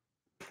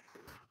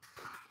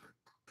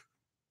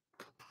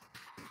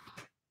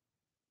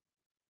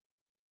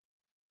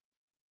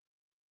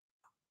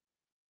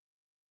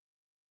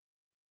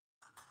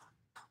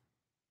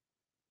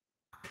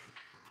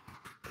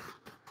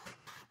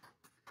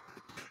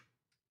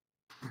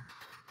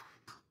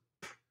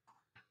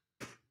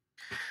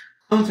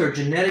 Clones are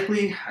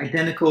genetically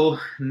identical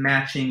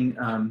matching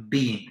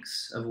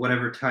beings of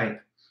whatever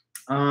type.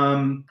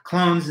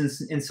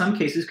 Clones in some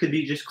cases could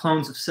be just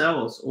clones of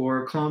cells,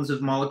 or clones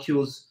of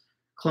molecules,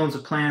 clones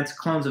of plants,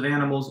 clones of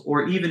animals,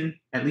 or even,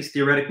 at least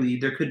theoretically,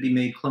 there could be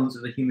made clones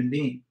of a human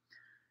being.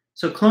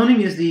 So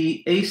cloning is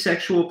the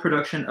asexual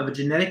production of a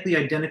genetically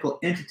identical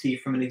entity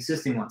from an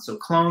existing one. So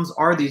clones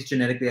are these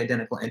genetically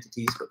identical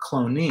entities, but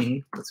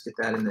cloning, let's get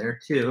that in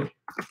there too.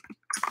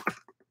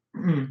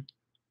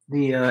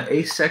 The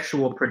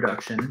asexual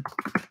production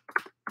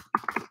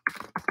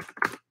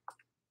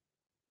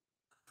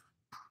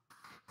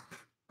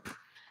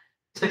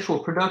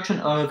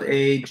of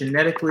a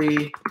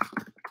genetically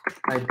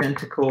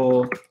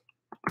identical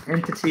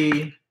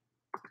entity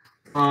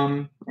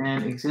from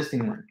an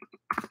existing one.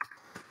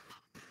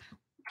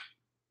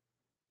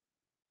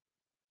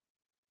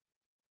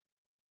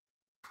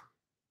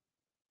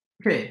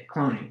 Okay,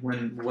 cloning.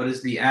 What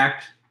is the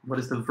act? What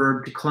is the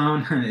verb to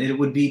clone? It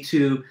would be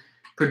to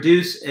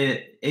produce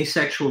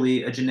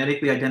asexually a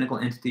genetically identical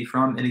entity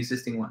from an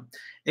existing one.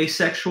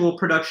 Asexual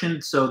production,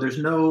 so there's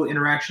no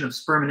interaction of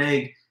sperm and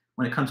egg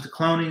when it comes to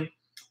cloning.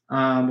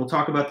 We'll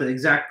talk about the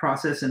exact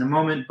process in a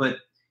moment, but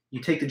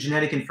you take the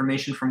genetic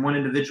information from one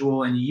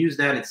individual and you use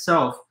that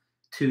itself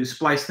to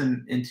splice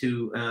them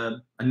into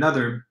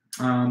another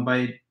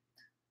by,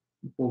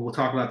 well, we'll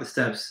talk about the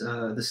steps,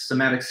 the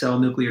somatic cell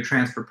nuclear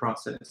transfer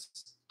process,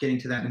 getting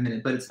to that in a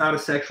minute. But it's not a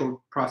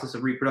sexual process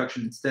of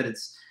reproduction. Instead,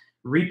 it's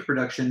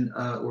reproduction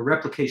or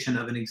replication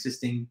of an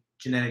existing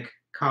genetic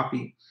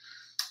copy.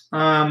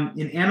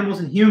 In animals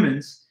and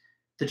humans,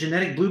 the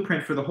genetic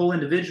blueprint for the whole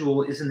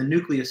individual is in the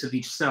nucleus of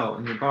each cell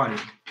in your body.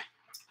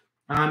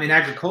 In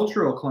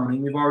agricultural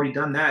cloning, we've already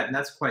done that, and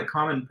that's quite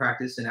common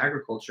practice in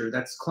agriculture.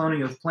 That's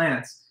cloning of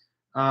plants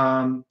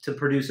to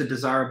produce a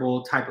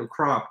desirable type of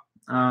crop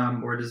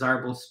or a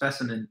desirable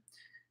specimen.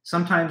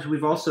 Sometimes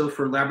we've also,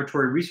 for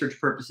laboratory research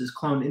purposes,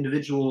 cloned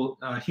individual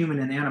human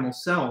and animal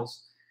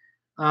cells.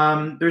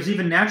 There's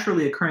even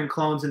naturally occurring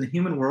clones in the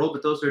human world,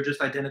 but those are just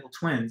identical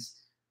twins.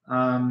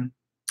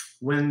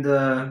 When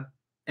the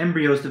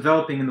embryo is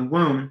developing in the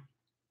womb,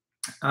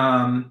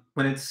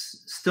 when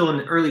it's still in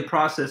the early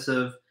process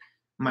of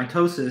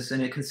mitosis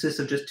and it consists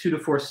of just 2 to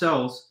 4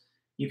 cells,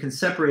 you can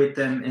separate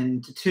them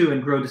into 2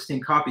 and grow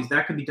distinct copies.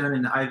 That can be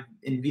done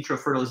in vitro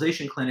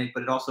fertilization clinic,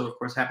 but it also, of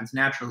course, happens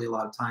naturally a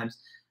lot of times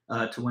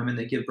to women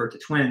that give birth to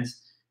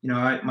twins. You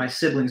know, my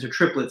siblings are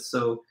triplets,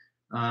 so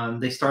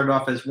they started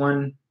off as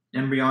one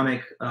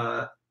embryonic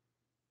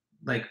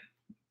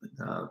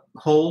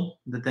whole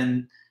that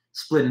then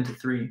split into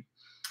 3.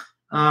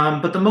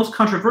 But the most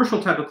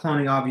controversial type of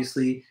cloning,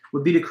 obviously,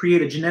 would be to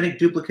create a genetic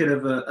duplicate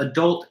of an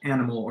adult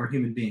animal or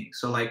human being.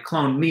 So like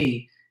clone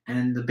me,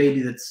 and the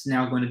baby that's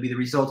now going to be the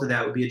result of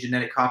that would be a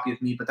genetic copy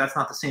of me, but that's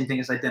not the same thing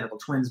as identical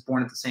twins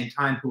born at the same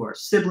time who are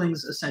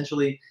siblings,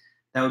 essentially.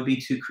 That would be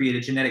to create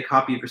a genetic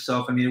copy of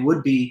yourself. I mean, it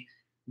would be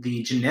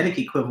the genetic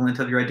equivalent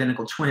of your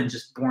identical twin,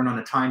 just born on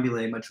a time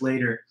delay much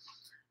later.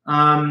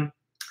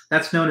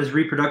 That's known as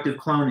reproductive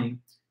cloning.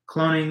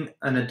 Cloning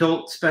an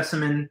adult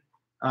specimen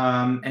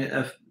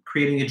and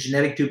creating a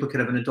genetic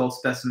duplicate of an adult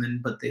specimen,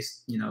 but they,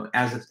 you know,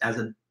 as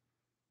an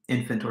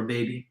infant or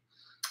baby.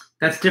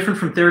 That's different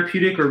from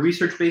therapeutic or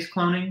research-based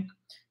cloning.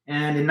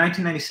 And in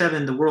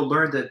 1997, the world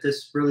learned that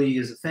this really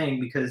is a thing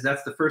because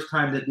that's the first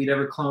time that we'd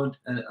ever cloned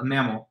a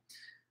mammal.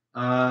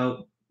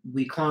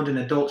 We cloned an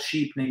adult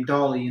sheep named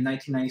Dolly in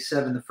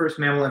 1997, the first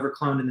mammal ever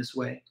cloned in this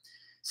way.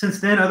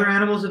 Since then, other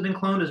animals have been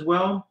cloned as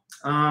well.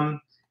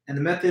 And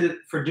the method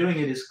for doing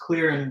it is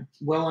clear and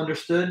well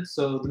understood.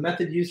 So the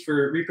method used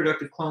for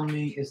reproductive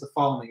cloning is the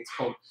following. It's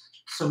called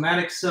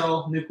somatic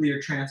cell nuclear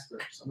transfer.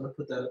 So I'm going to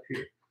put that up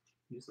here.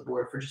 Use the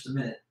board for just a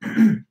minute.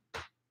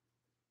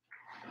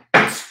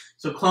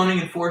 So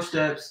cloning in 4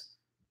 steps: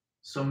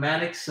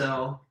 somatic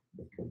cell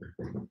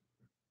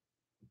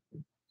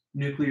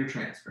nuclear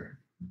transfer.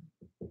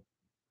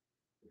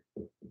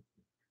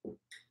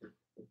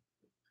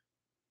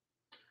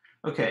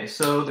 Okay,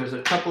 so there's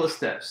a couple of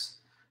steps.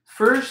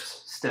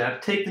 First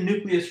step, take the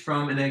nucleus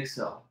from an egg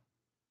cell.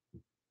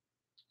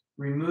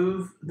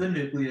 remove the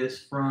nucleus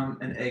from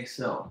an egg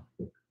cell.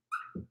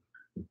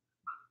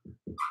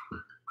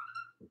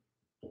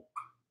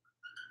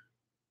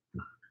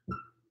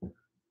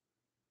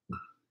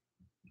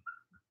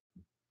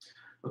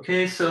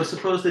 Okay, so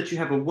suppose that you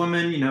have a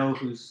woman,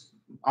 who's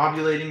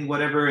ovulating,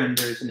 whatever, and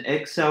there's an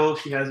egg cell.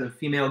 She has a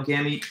female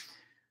gamete.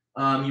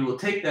 You will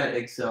take that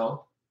egg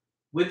cell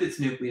with its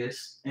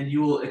nucleus, and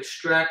you will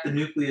extract the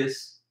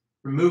nucleus,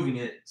 removing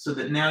it, so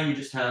that now you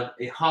just have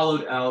a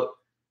hollowed out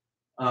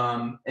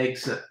egg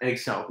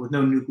cell with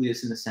no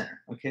nucleus in the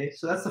center. Okay,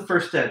 so that's the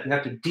first step. You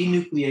have to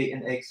denucleate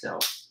an egg cell.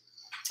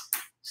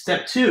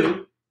 Step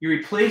 2, you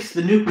replace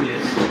the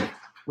nucleus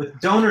with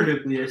donor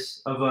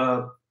nucleus of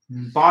a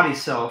body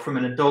cell from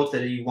an adult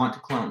that you want to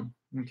clone.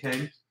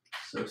 Okay,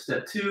 so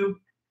step 2,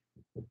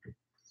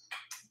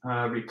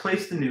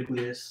 replace the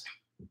nucleus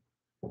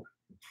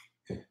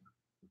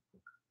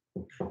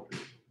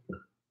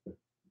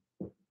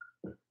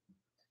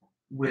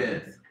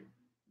with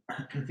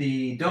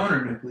the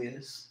donor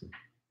nucleus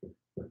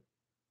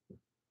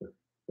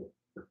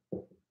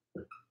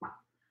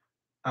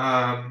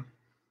from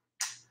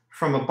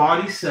a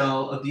body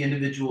cell of the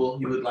individual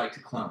you would like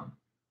to clone.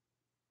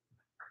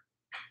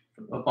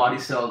 A body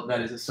cell that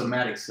is a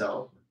somatic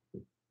cell.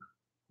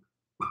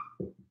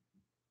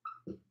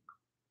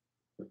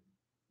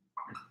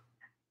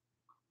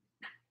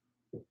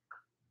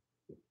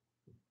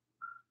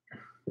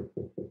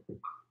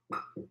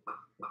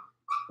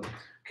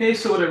 Okay,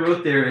 so what I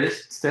wrote there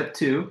is step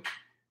 2,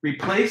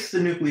 replace the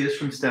nucleus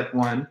from step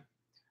 1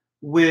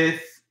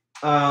 with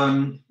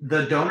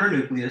the donor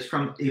nucleus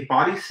from a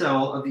body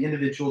cell of the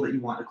individual that you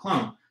want to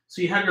clone.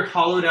 So you have your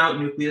hollowed out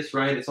nucleus,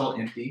 right? It's all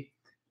empty.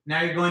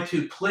 Now you're going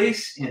to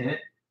place in it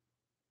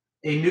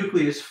a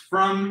nucleus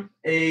from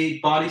a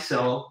body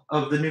cell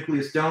of the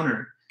nucleus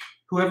donor.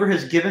 Whoever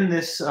has given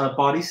this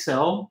body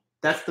cell,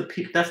 that's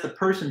the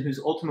person who's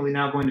ultimately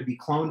now going to be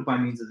cloned by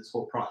means of this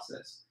whole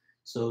process.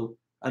 So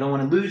I don't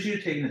want to lose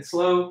you, taking it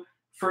slow.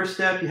 First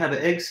step, you have an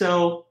egg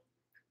cell.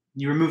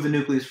 You remove the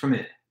nucleus from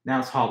it. Now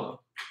it's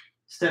hollow.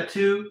 Step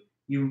 2,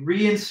 you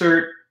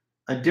reinsert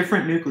a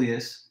different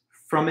nucleus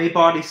from a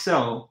body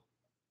cell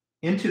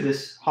into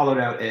this hollowed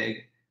out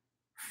egg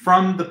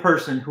from the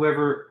person,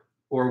 whoever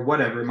or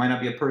whatever. It might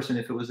not be a person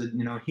if it was a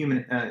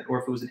human, or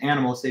if it was an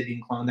animal, say,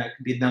 being cloned. That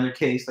could be another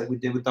case, like we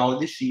did with Dolly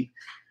the sheep.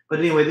 But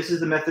anyway, this is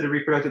the method of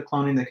reproductive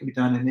cloning that can be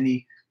done in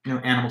any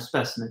animal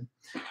specimen.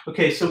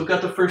 Okay, so we've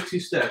got the first 2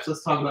 steps.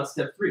 Let's talk about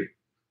step 3.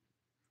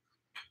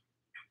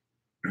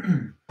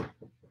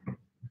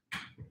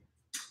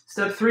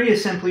 Step 3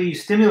 is simply you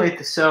stimulate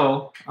the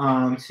cell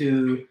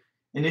to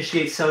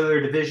initiate cellular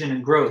division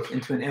and growth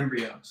into an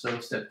embryo. So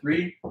step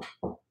 3.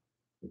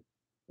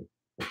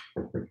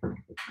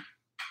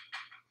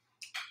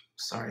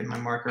 Sorry, my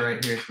marker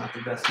right here is not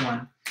the best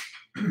one.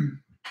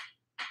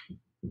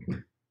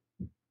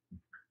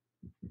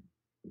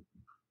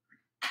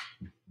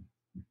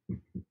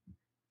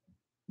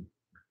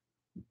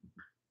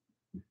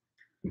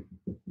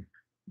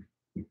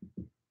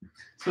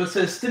 So it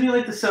says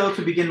stimulate the cell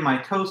to begin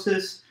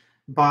mitosis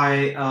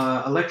by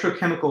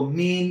electrochemical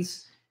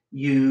means.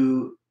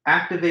 You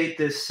activate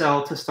this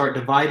cell to start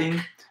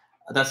dividing.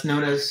 That's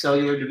known as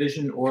cellular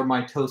division or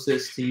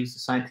mitosis, to use the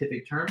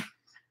scientific term.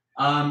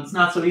 It's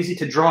not so easy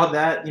to draw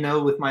that,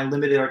 with my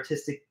limited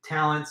artistic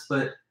talents,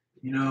 but,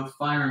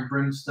 fire and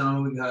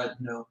brimstone, we got,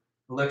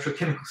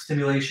 electrochemical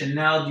stimulation.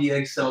 Now the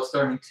egg cell is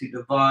starting to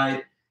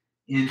divide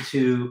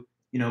into,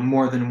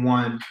 more than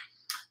one.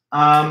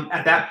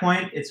 At that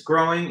point, it's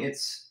growing,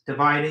 it's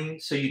dividing,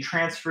 so you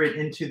transfer it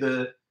into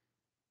the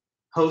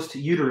host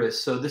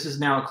uterus. So this is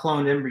now a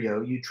cloned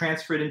embryo. You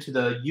transfer it into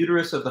the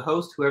uterus of the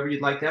host, whoever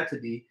you'd like that to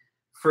be,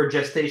 for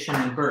gestation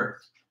and birth.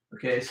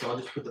 Okay, so I'll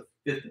just put the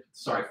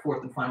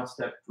fourth and final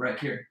step right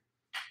here.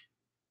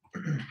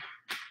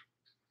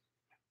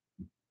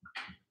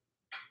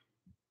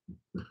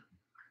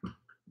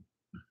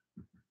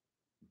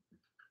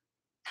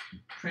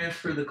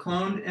 Transfer the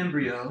cloned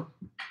embryo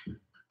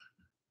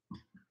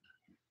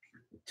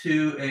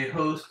to a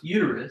host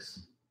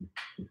uterus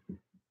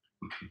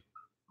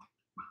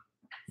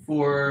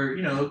for,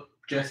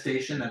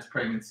 gestation, that's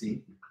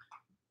pregnancy,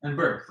 and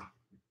birth.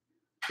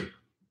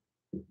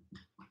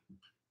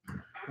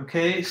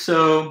 Okay,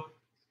 so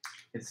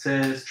it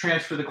says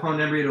transfer the cloned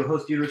embryo to a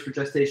host uterus for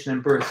gestation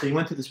and birth. So you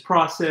went through this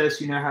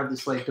process. You now have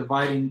this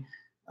dividing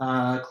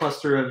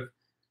cluster of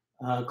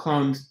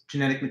cloned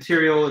genetic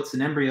material. It's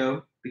an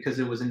embryo because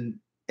it was an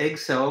egg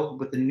cell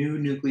with a new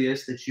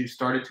nucleus that you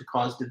started to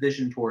cause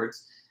division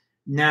towards.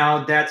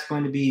 Now that's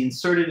going to be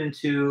inserted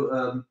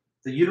into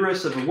the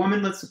uterus of a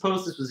woman. Let's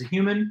suppose this was a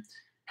human.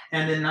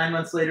 And then 9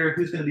 months later,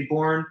 who's going to be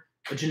born?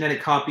 A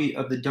genetic copy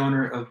of the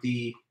donor of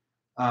the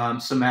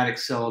somatic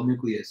cell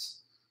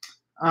nucleus.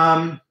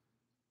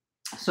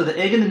 So the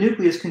egg and the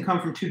nucleus can come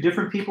from 2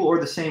 different people or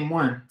the same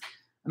one.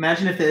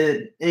 Imagine if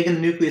the egg and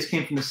the nucleus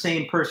came from the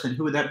same person.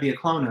 Who would that be a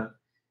clone of?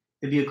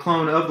 It'd be a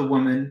clone of the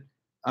woman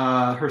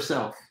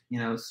herself.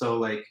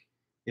 So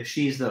if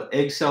she's the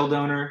egg cell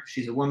donor,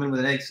 she's a woman with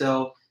an egg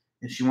cell.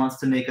 and she wants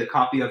to make a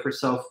copy of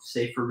herself,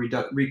 say for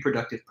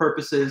reproductive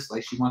purposes,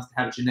 like she wants to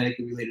have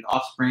genetically related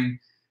offspring,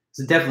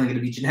 it's definitely going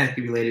to be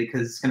genetically related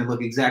because it's going to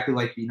look exactly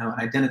like, you know, an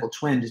identical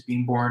twin just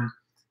being born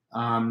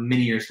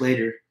many years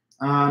later.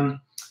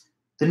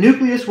 The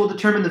nucleus will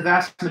determine the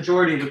vast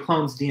majority of the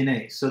clone's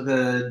DNA. So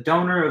the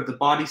donor of the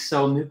body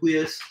cell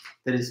nucleus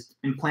that is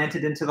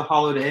implanted into the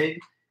hollowed egg,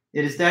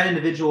 it is that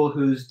individual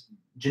whose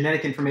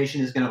genetic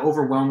information is going to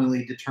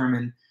overwhelmingly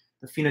determine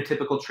the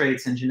phenotypical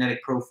traits and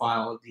genetic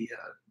profile of the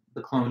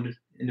cloned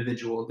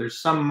individual.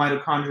 There's some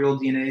mitochondrial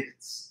DNA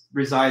that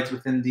resides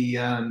within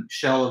the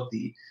shell of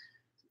the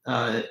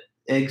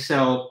egg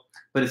cell,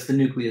 but it's the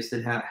nucleus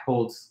that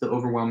holds the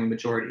overwhelming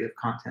majority of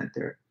content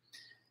there.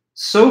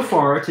 So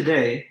far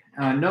today,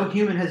 no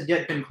human has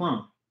yet been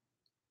cloned.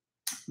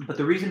 But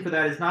the reason for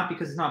that is not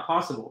because it's not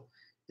possible.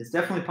 It's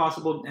definitely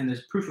possible, and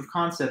there's proof of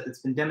concept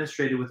that's been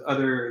demonstrated with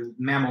other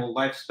mammal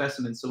life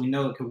specimens, so we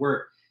know it could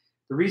work.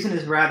 The reason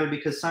is rather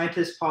because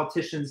scientists,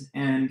 politicians,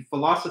 and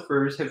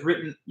philosophers have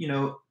written, you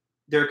know,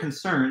 their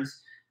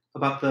concerns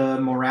about the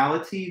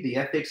morality, the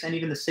ethics, and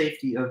even the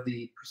safety of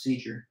the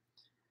procedure.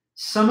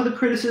 Some of the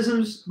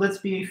criticisms, let's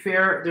be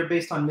fair, they're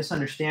based on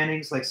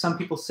misunderstandings. Like some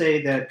people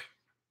say that,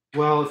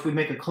 well, if we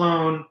make a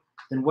clone,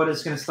 then what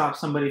is going to stop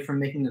somebody from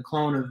making a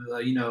clone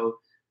of, you know,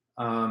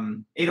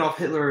 Adolf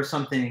Hitler or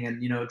something,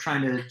 and, you know,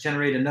 trying to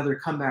generate another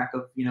comeback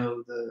of, you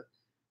know, the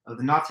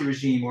Nazi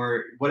regime?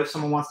 Or what if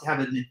someone wants to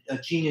have a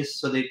genius,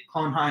 so they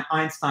clone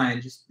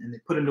Einstein and they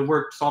put him to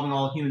work solving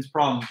all humans'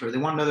 problems? Or they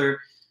want another,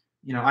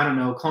 you know, I don't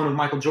know, clone of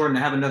Michael Jordan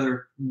to have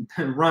another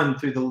run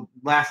through The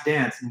Last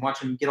Dance and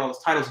watch him get all his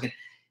titles again.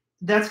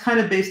 That's kind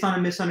of based on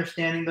a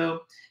misunderstanding,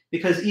 though,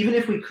 because even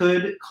if we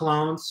could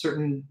clone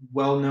certain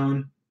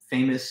well-known,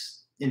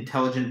 famous,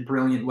 intelligent,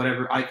 brilliant,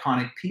 whatever,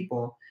 iconic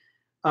people,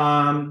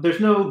 there's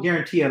no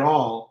guarantee at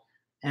all.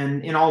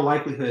 And in all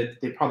likelihood,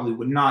 they probably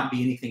would not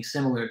be anything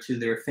similar to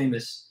their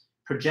famous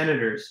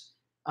progenitors.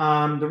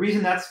 The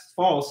reason that's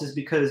false is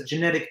because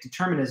genetic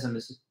determinism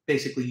is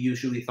basically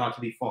usually thought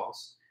to be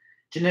false.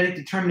 Genetic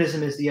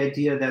determinism is the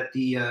idea that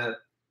the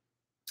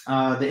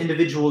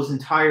individual's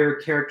entire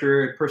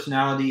character,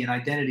 personality, and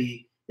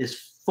identity is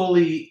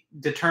fully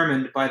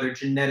determined by their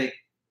genetic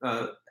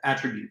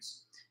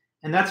attributes.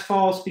 And that's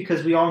false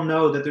because we all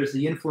know that there's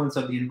the influence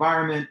of the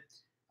environment,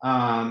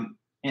 and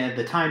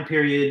the time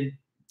period,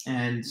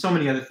 and so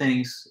many other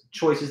things,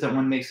 choices that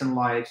one makes in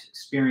life,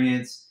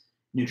 experience,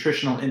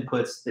 nutritional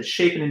inputs that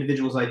shape an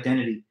individual's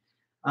identity.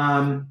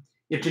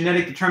 If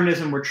genetic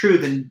determinism were true,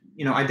 then,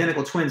 you know,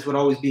 identical twins would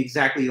always be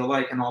exactly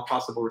alike in all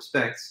possible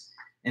respects.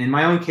 And in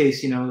my own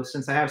case, you know,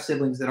 since I have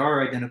siblings that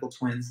are identical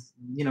twins,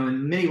 you know,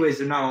 in many ways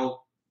they're not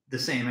all the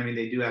same. I mean,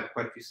 they do have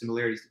quite a few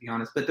similarities, to be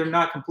honest, but they're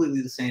not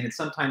completely the same. And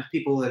sometimes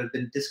people that have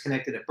been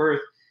disconnected at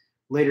birth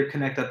later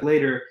connect up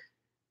later.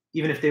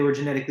 Even if they were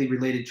genetically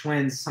related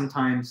twins,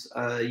 sometimes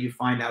you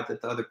find out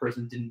that the other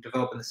person didn't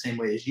develop in the same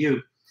way as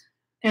you.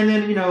 And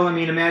then, you know, I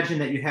mean, imagine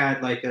that you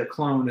had like a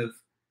clone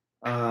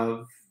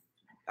of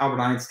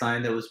Albert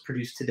Einstein that was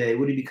produced today.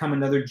 Would he become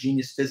another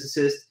genius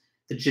physicist?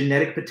 The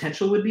genetic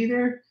potential would be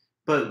there,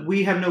 but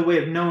we have no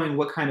way of knowing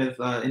what kind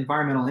of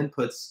environmental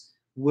inputs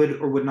would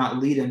or would not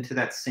lead him to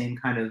that same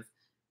kind of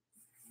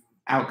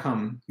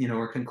outcome, you know,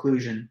 or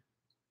conclusion.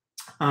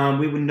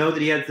 We would know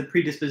that he has the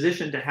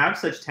predisposition to have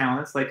such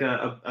talents, like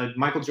a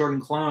Michael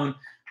Jordan clone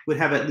would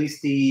have at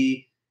least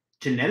the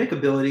genetic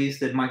abilities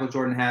that Michael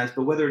Jordan has,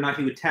 but whether or not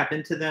he would tap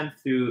into them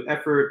through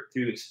effort,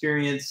 through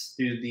experience,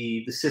 through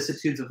the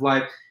vicissitudes of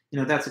life, you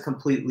know, that's a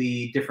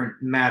completely different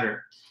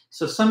matter.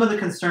 So some of the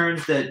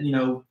concerns that, you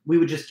know, we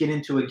would just get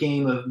into a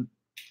game of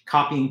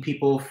copying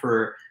people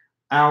for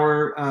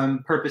our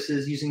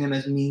purposes, using them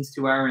as means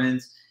to our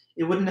ends,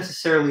 it wouldn't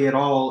necessarily at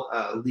all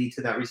lead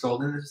to that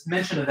result. And there's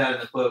mention of that in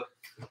the book.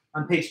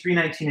 On page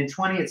 319 and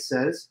 20, it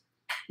says,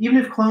 even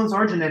if clones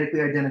are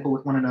genetically identical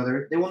with one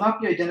another, they will not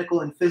be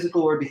identical in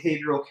physical or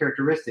behavioral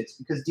characteristics,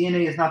 because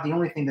DNA is not the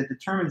only thing that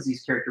determines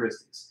these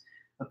characteristics.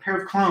 A pair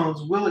of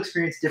clones will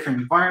experience different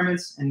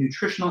environments and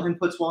nutritional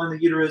inputs while in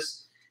the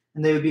uterus,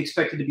 and they would be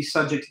expected to be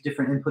subject to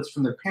different inputs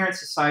from their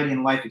parents, society,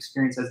 and life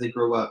experience as they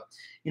grow up.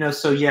 You know,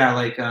 so yeah,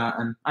 like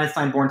an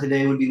Einstein born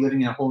today would be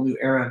living in a whole new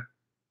era,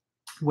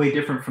 way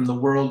different from the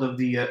world of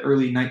the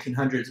early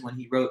 1900s when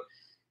he wrote,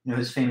 you know,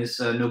 his famous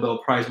Nobel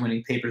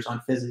Prize-winning papers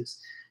on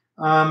physics.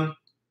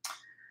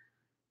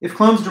 If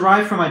clones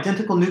derived from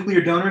identical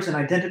nuclear donors and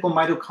identical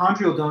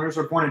mitochondrial donors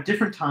are born at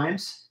different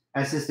times,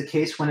 as is the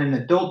case when an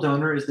adult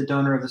donor is the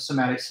donor of the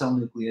somatic cell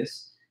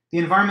nucleus, the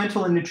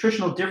environmental and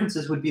nutritional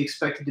differences would be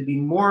expected to be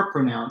more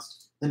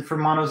pronounced than for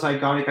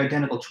monozygotic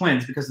identical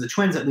twins, because the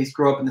twins at least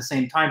grow up in the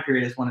same time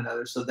period as one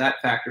another, so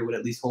that factor would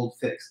at least hold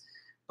fixed.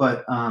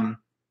 But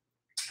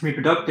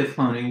reproductive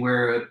cloning,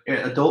 where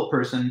an adult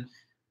person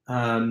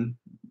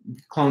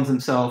clones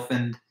himself,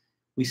 and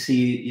we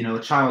see, you know,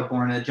 a child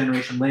born a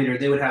generation later,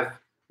 they would have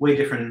way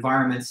different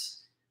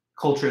environments,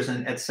 cultures,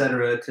 and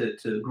etc.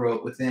 to grow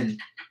up within.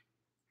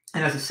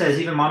 And as it says,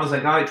 even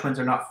monozygotic twins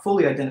are not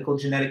fully identical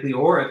genetically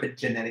or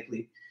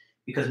epigenetically,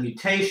 because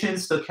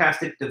mutations,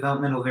 stochastic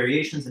developmental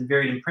variations, and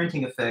varied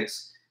imprinting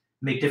effects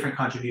make different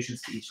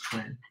contributions to each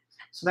twin.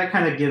 So that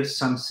kind of gives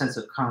some sense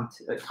of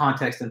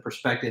context and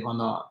perspective on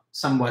the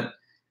somewhat,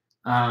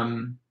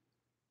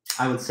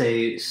 I would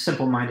say,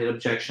 simple-minded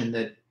objection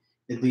that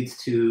it leads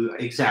to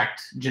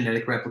exact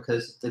genetic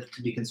replicas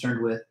to be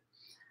concerned with.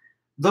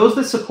 Those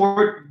that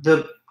support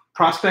the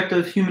prospect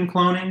of human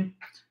cloning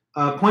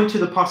point to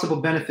the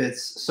possible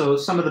benefits. So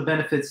some of the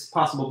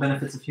possible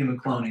benefits of human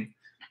cloning.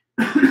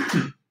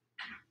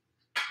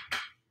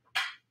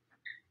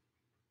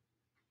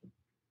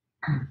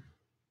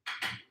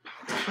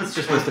 Let's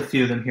just list a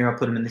few of them here. I'll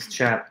put them in this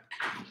chat.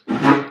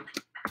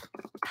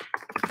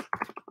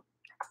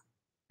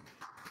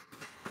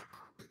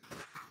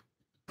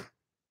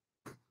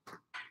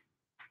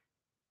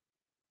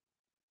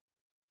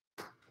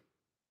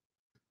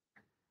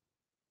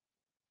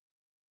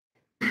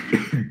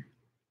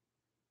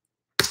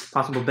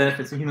 Possible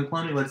benefits of human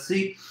cloning. Let's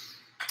see.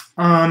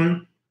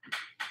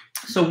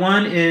 So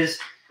one is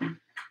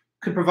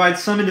could provide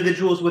some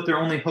individuals with their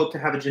only hope to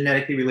have a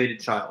genetically related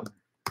child.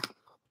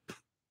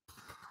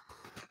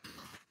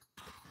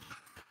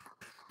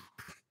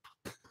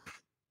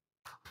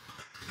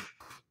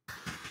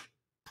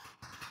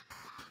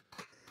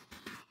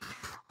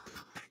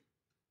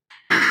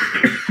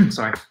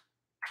 Sorry.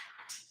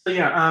 So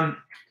yeah,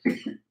 a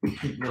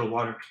little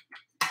water.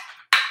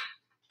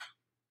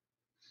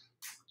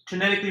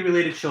 Genetically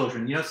related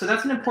children, so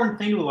that's an important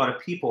thing to a lot of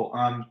people.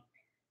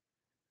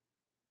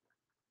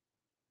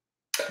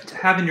 To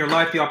have in your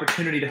life the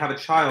opportunity to have a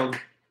child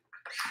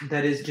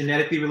that is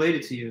genetically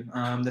related to you,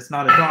 that's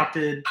not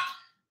adopted,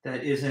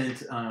 that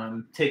isn't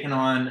taken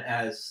on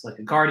as like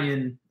a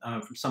guardian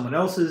from someone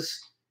else's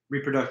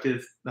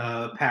reproductive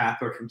path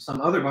or from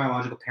some other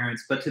biological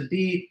parents, but to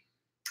be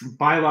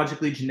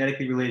biologically,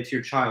 genetically related to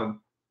your child.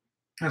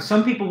 Now,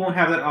 some people won't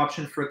have that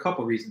option for a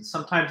couple reasons.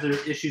 Sometimes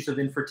there's issues of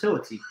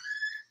infertility.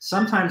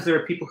 Sometimes there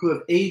are people who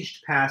have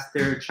aged past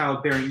their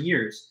childbearing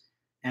years,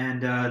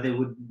 and they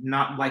would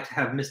not like to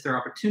have missed their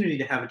opportunity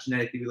to have a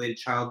genetically related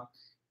child,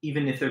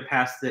 even if they're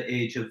past the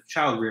age of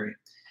child rearing.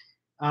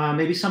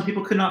 Maybe some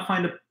people could not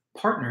find a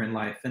partner in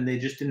life, and they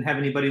just didn't have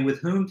anybody with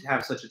whom to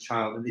have such a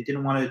child, and they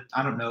didn't want to,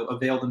 I don't know,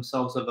 avail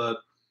themselves of a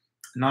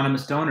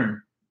anonymous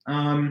donor.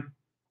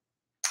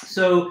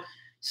 So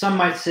some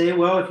might say,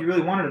 well, if you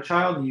really wanted a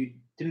child and you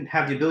didn't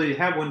have the ability to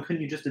have one,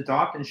 couldn't you just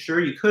adopt? And sure,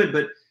 you could,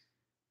 but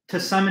to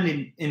some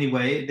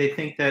anyway, they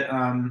think that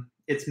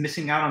it's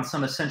missing out on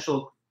some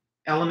essential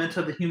element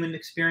of the human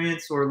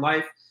experience or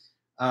life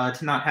to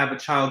not have a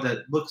child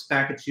that looks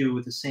back at you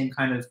with the same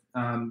kind of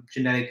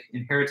genetic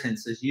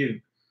inheritance as you.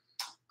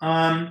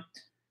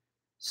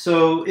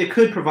 So it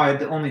could provide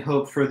the only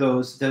hope for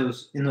those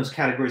in those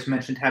categories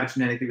mentioned to have a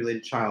genetically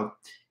related child.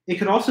 It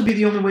could also be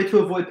the only way to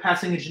avoid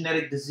passing a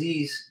genetic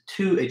disease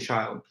to a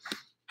child.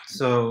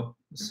 So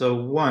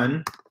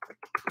one.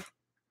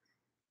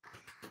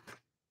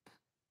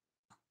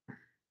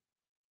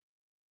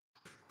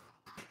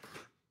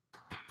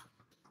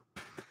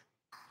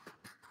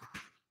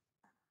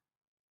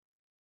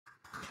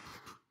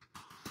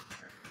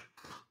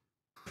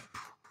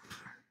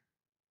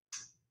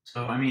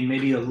 So, I mean,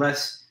 maybe a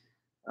less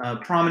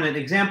prominent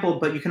example,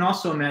 but you can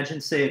also imagine,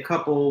 say, a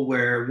couple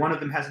where one of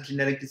them has a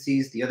genetic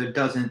disease, the other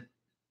doesn't,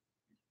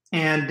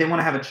 and they want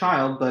to have a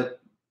child, but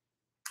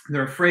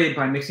they're afraid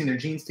by mixing their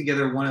genes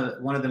together,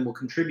 one of them will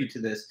contribute to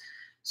this.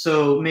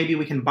 So maybe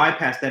we can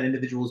bypass that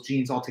individual's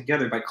genes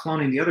altogether by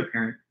cloning the other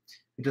parent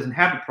who doesn't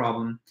have the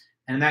problem.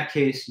 And in that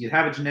case, you'd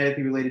have a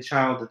genetically related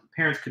child that the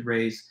parents could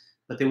raise,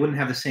 but they wouldn't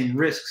have the same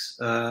risks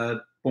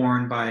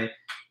borne by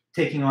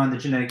taking on the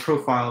genetic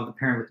profile of the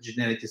parent with the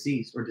genetic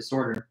disease or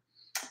disorder.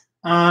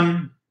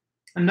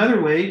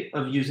 Another way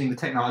of using the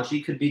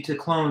technology could be to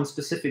clone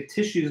specific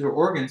tissues or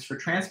organs for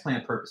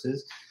transplant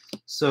purposes.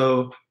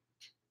 So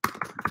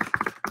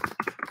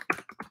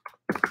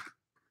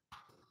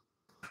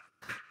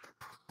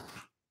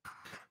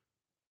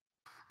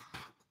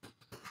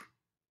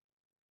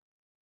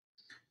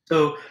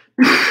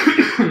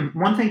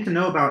one thing to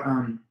know about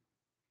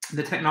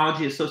the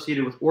technology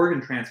associated with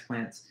organ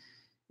transplants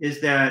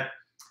is that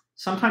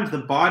sometimes the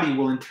body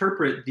will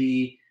interpret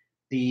the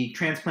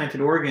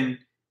transplanted organ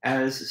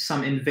as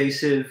some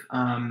invasive,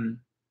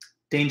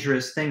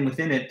 dangerous thing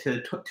within it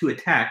to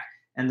attack.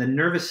 And the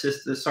nervous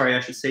system, sorry,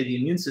 I should say the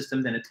immune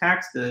system, then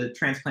attacks the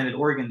transplanted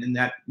organ, and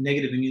that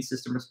negative immune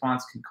system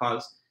response can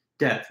cause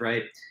death,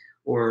 right?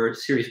 Or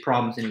serious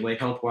problems anyway,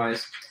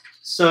 health-wise.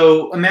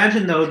 So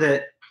imagine, though,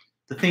 that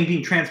the thing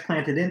being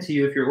transplanted into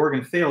you, if your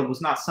organ failed, was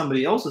not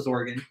somebody else's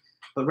organ,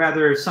 but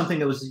rather something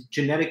that was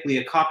genetically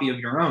a copy of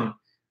your own.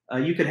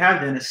 You could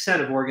have then a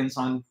set of organs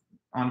on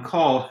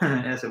call,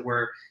 as it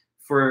were,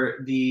 for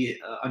the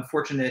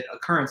unfortunate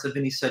occurrence of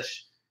any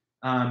such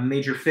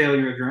major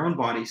failure of your own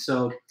body.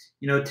 So,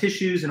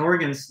 tissues and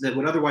organs that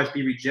would otherwise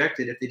be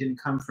rejected if they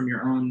didn't come from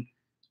your own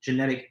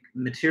genetic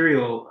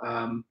material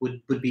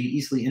would be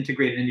easily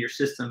integrated into your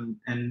system,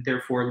 and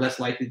therefore less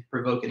likely to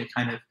provoke any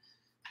kind of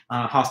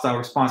hostile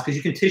response. Because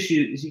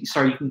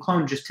you can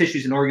clone just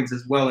tissues and organs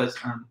as well as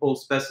whole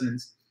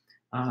specimens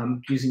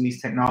using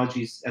these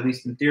technologies, at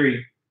least in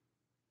theory.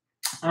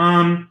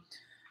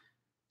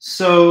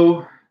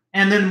 So,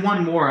 and then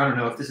one more. I don't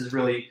know if this is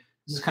really,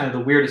 this is kind of the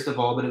weirdest of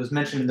all, but it was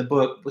mentioned in the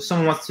book. But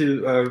someone wants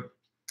to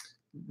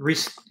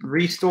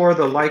restore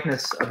the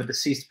likeness of a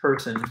deceased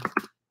person,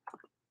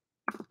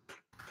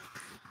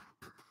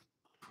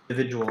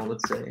 individual,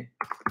 let's say.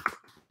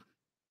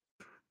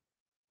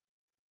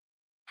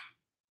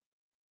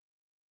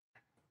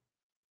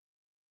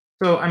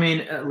 So, I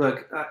mean,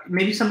 look,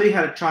 maybe somebody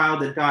had a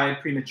child that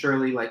died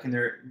prematurely, like in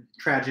their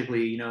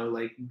tragically,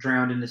 like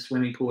drowned in the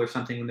swimming pool or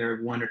something when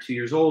they're 1 or 2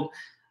 years old.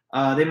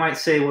 They might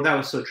say, well, that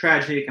was so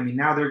tragic. I mean,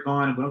 now they're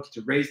gone and we don't get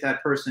to raise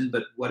that person.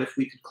 But what if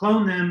we could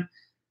clone them,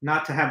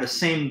 not to have the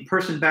same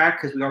person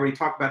back? Because we already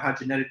talked about how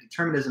genetic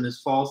determinism is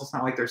false. It's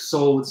not like their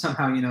soul would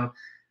somehow,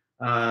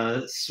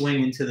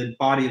 swing into the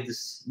body of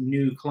this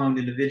new cloned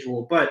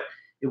individual, but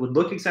it would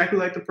look exactly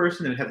like the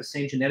person. It would have the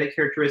same genetic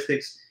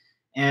characteristics.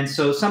 And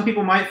so some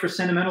people might, for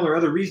sentimental or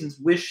other reasons,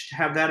 wish to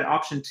have that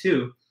option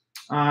too.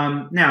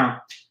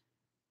 Now,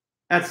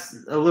 that's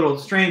a little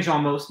strange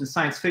almost and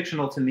science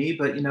fictional to me,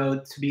 but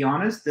to be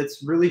honest,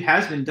 that's really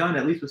has been done,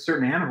 at least with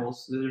certain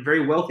animals. There are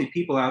very wealthy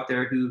people out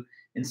there who,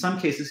 in some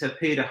cases, have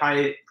paid a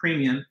high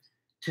premium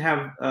to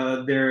have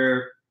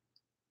their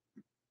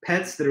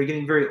pets that are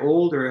getting very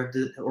old or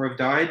have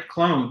died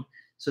cloned,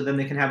 so then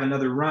they can have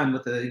another run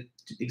with a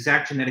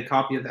exact genetic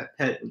copy of that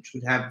pet, which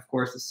would have, of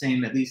course, the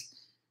same at least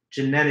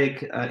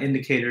genetic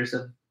indicators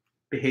of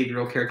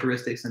behavioral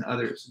characteristics and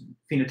others,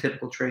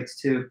 phenotypical traits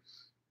too.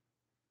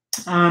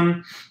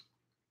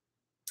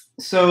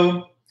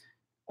 So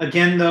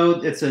again,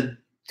 though, it's a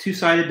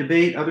two-sided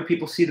debate. Other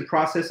people see the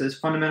process as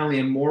fundamentally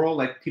immoral,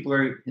 like people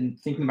are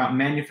thinking about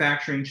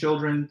manufacturing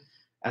children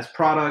as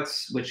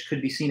products, which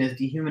could be seen as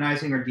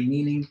dehumanizing or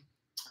demeaning.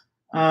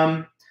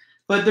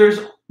 But there's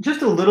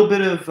just a little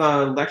bit of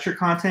lecture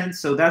content,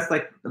 so that's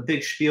like a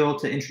big spiel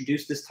to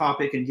introduce this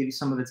topic and give you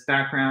some of its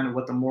background and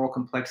what the moral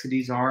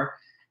complexities are.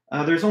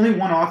 There's only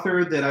one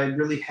author that I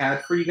really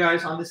had for you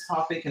guys on this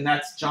topic, and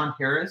that's John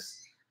Harris.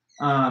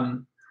 So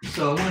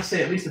I want to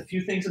say at least a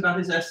few things about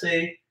his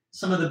essay,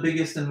 some of the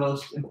biggest and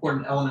most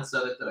important elements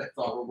of it that I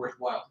thought were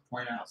worthwhile to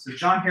point out. So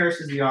John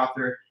Harris is the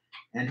author,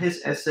 and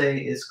his essay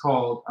is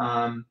called,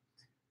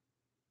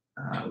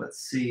 let's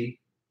see,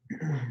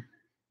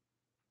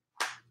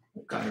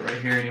 I've got it right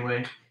here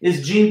anyway.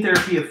 Is gene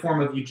therapy a form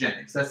of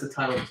eugenics? That's the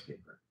title of this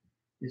paper.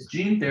 Is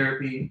gene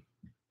therapy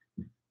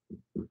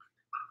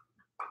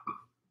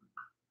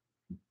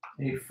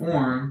a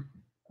form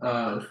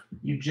of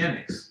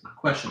eugenics?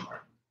 Question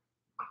mark.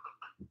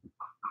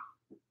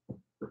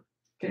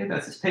 Okay,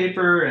 that's his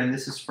paper, and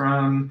this is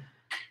from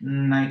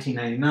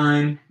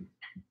 1999.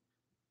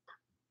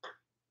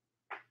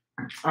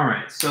 All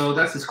right, so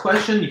that's his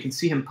question. You can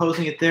see him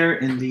posing it there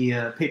in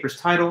the paper's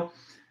title.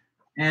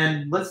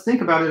 And let's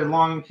think about it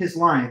along his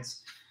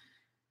lines.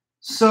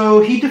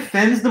 So he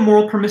defends the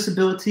moral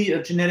permissibility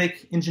of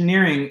genetic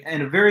engineering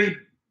in a very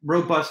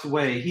robust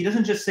way. He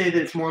doesn't just say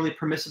that it's morally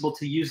permissible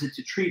to use it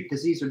to treat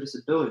disease or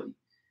disability,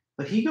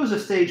 but he goes a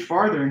stage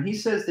farther and he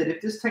says that if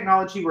this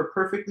technology were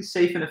perfectly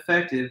safe and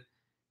effective,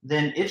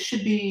 then it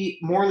should be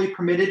morally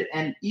permitted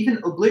and even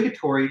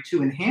obligatory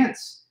to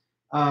enhance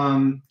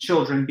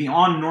children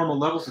beyond normal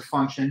levels of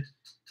function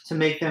to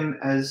make them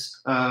as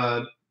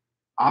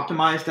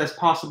optimized as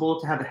possible,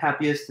 to have the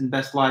happiest and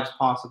best lives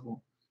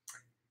possible.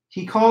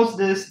 He calls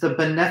this the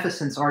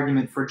beneficence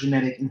argument for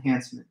genetic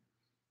enhancement.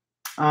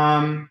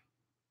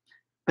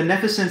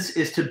 Beneficence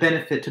is to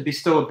benefit, to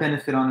bestow a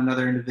benefit on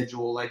another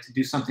individual, like to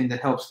do something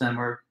that helps them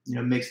or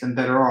makes them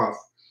better off.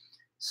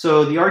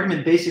 So the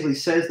argument basically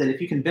says that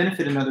if you can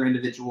benefit another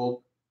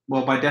individual,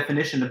 well, by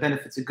definition, a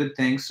benefit's a good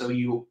thing, so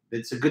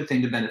it's a good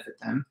thing to benefit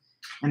them,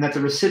 and that the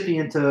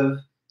recipient of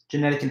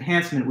genetic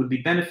enhancement would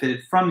be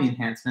benefited from the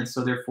enhancement,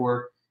 so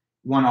therefore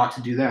one ought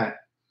to do that.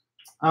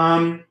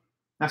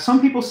 Now,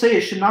 some people say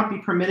it should not be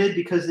permitted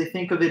because they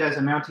think of it as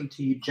amounting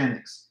to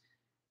eugenics.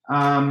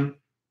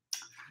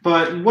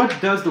 But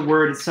what does the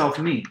word itself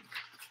mean?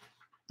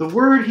 The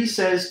word, he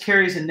says,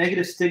 carries a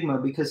negative stigma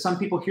because some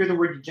people hear the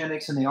word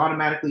eugenics and they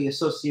automatically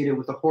associate it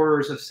with the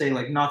horrors of, say,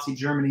 like Nazi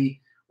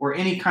Germany or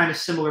any kind of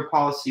similar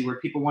policy where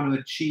people want to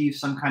achieve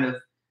some kind of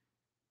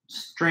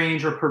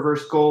strange or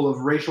perverse goal of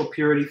racial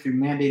purity through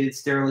mandated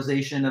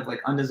sterilization of like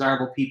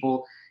undesirable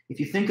people. If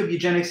you think of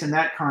eugenics in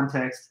that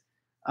context,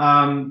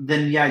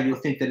 then yeah, you'll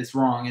think that it's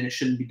wrong and it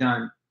shouldn't be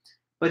done.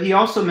 But he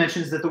also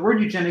mentions that the word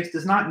eugenics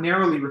does not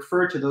narrowly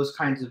refer to those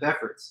kinds of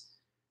efforts.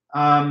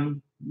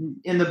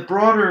 In the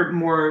broader,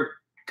 more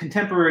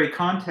contemporary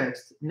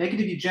context,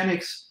 negative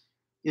eugenics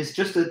is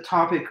just a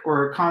topic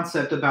or a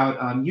concept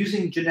about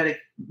using genetic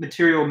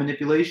material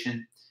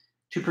manipulation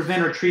to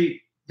prevent or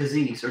treat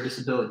disease or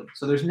disability.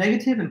 So there's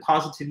negative and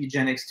positive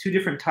eugenics, two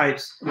different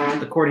types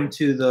according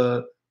to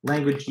the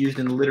language used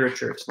in the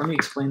literature. So let me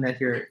explain that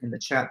here in the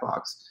chat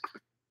box.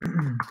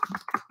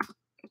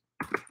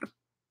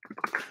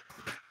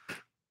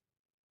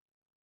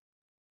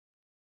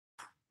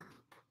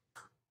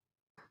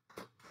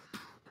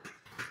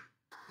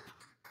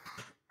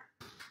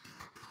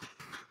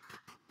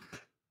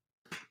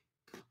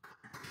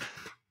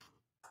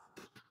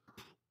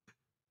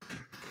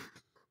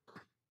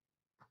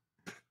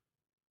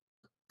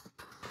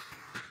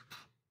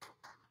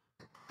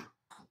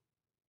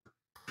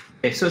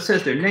 Okay, so it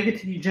says there,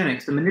 negative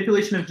eugenics, the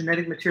manipulation of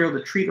genetic material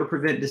to treat or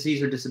prevent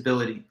disease or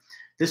disability.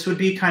 This would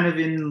be kind of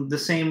in the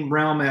same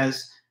realm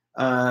as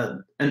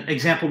an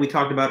example we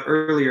talked about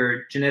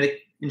earlier,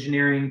 genetic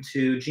engineering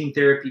to gene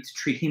therapy to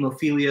treat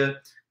hemophilia,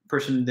 a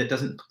person that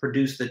doesn't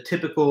produce the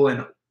typical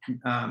and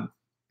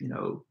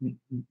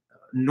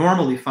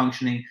normally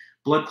functioning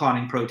blood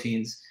clotting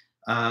proteins.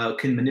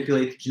 Can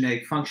manipulate the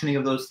genetic functioning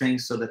of those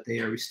things so that they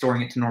are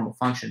restoring it to normal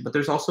function. But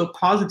there's also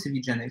positive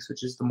eugenics,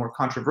 which is the more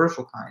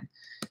controversial kind.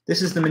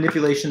 This is the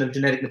manipulation of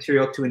genetic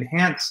material to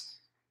enhance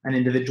an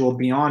individual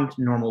beyond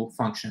normal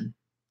function.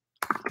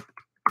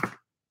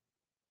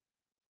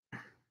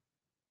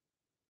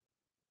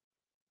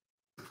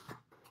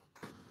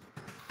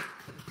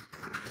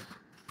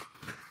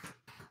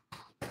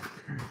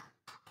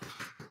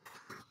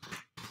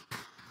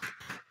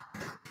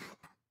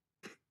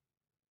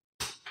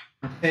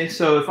 Okay,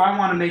 so if I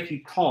want to make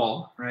you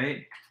tall,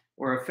 right,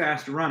 or a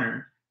fast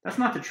runner, that's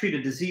not to treat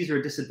a disease or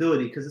a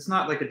disability, because it's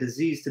not like a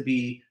disease to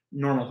be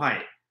normal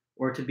height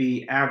or to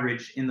be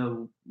average in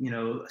the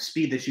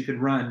speed that you could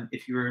run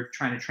if you were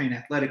trying to train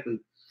athletically.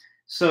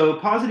 So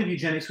positive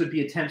eugenics would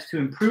be attempts to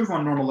improve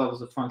on normal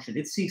levels of function.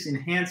 It seeks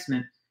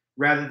enhancement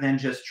rather than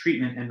just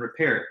treatment and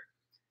repair.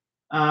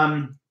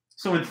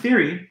 So in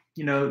theory,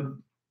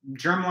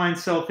 germline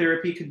cell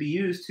therapy could be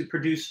used to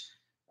produce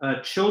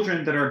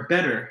children that are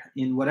better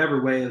in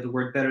whatever way of the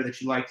word better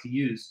that you like to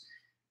use.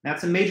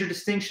 That's a major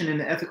distinction in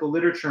the ethical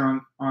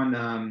literature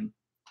on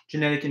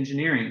genetic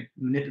engineering,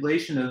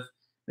 manipulation of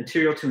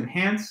material to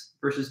enhance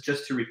versus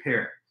just to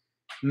repair.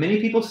 Many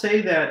people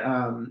say that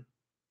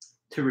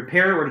to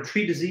repair or to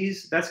treat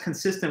disease, that's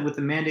consistent with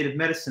the mandate of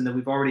medicine that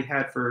we've already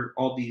had for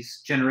all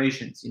these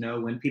generations.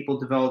 When people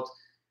developed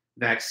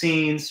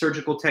vaccines,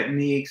 surgical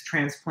techniques,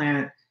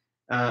 transplant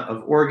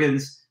of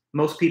organs,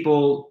 most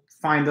people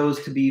find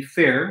those to be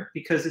fair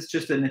because it's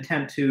just an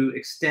attempt to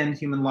extend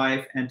human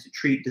life and to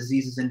treat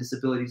diseases and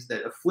disabilities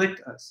that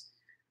afflict us.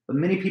 But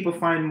many people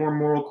find more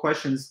moral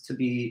questions to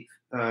be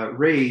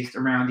raised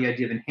around the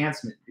idea of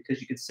enhancement, because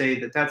you could say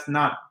that that's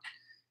not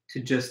to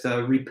just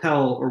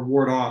repel or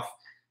ward off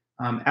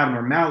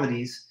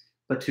abnormalities,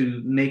 but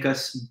to make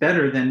us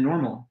better than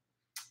normal.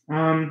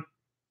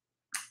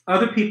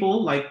 Other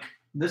people, like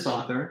this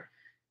author,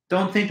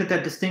 don't think that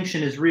that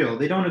distinction is real.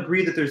 They don't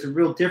agree that there's a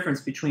real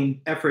difference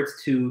between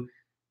efforts to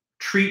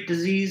treat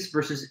disease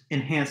versus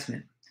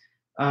enhancement.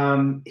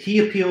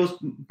 He appeals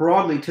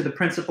broadly to the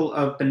principle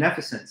of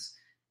beneficence,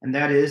 and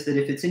that is that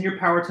if it's in your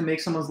power to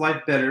make someone's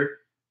life better,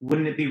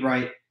 wouldn't it be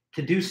right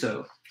to do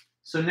so?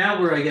 So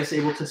now we're, I guess,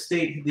 able to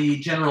state the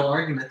general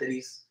argument that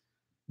he's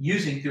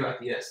using throughout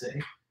the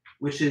essay,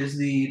 which is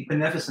the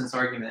beneficence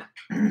argument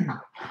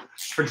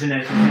for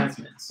genetic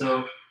enhancement.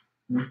 So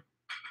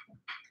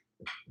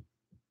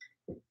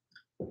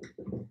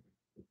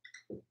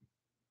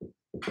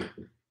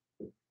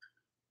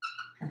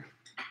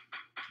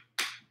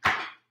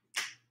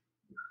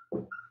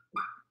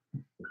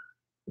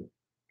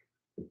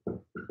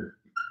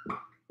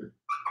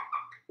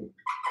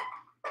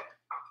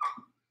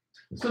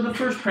the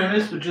first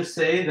premise would just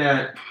say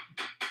that,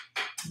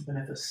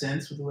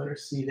 beneficence with the letter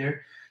C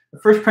there. The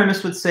first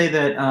premise would say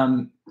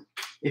that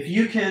if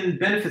you can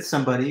benefit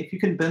somebody, if you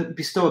can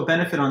bestow a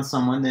benefit on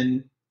someone,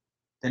 then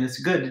it's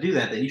good to do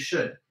that you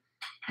should.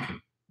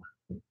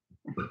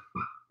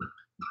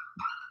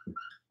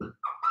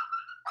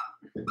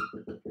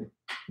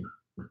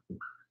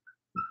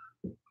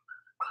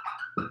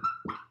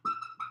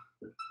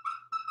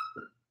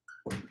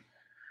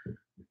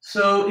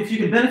 So if you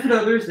can benefit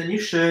others, then you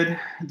should.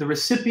 The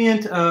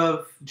recipient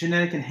of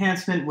genetic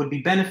enhancement would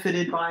be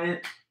benefited by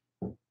it.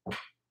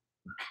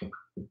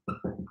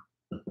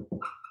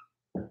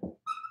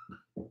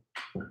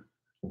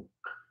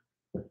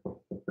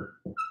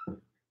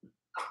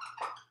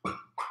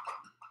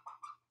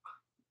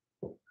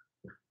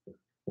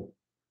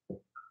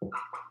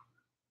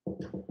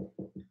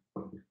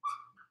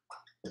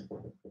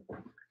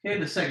 Okay,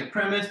 the second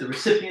premise, the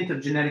recipient of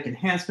genetic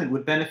enhancement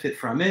would benefit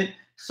from it.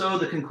 So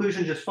the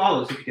conclusion just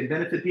follows. If you can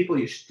benefit people,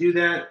 you should do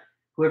that.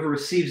 Whoever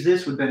receives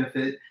this would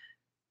benefit.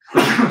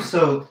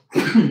 So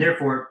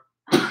therefore,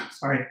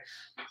 sorry,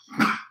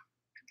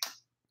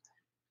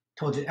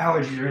 told you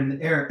allergies are in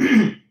the air.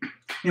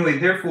 Anyway,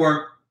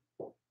 therefore,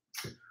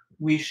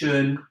 we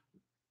should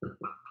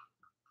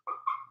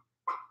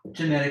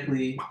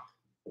genetically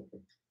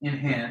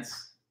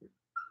enhance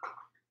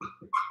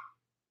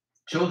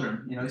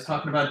children. He's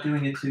talking about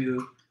doing it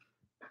to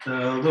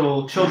the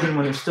little children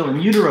when they're still in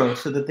utero,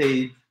 so that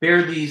they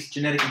bear these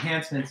genetic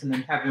enhancements and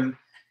then have them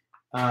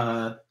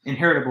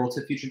inheritable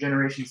to future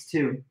generations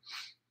too.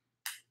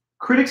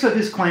 Critics of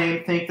his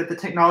claim think that the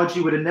technology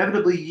would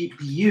inevitably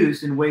be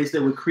used in ways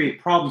that would create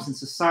problems in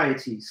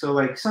society. So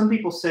like some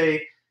people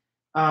say,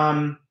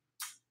 do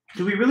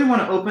we really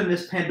want to open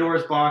this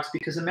Pandora's box?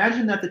 Because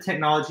imagine that the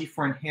technology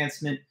for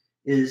enhancement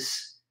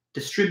is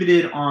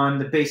distributed on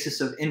the basis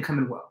of income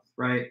and wealth,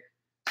 right?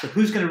 So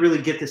who's going to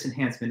really get this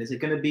enhancement? Is it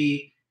going to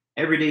be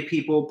everyday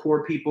people,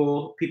 poor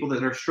people, people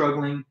that are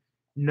struggling?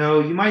 No,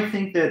 you might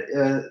think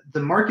that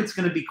the market's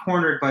going to be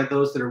cornered by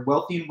those that are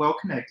wealthy and well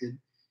connected,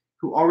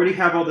 who already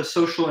have all the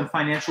social and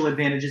financial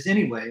advantages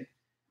anyway.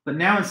 But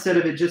now, instead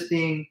of it just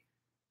being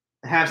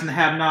the haves and the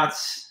have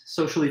nots,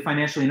 socially,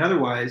 financially, and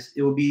otherwise,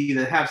 it will be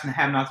the haves and the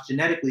have nots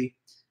genetically,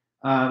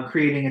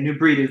 creating a new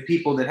breed of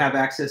people that have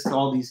access to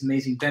all these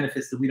amazing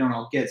benefits that we don't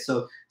all get.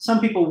 So some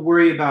people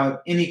worry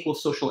about unequal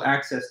social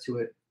access to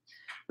it.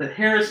 But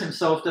Harris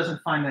himself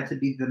doesn't find that to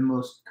be the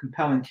most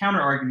compelling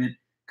counter argument,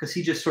 because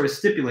he just sort of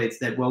stipulates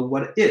that, well,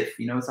 what if,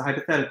 it's a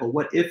hypothetical,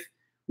 what if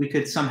we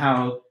could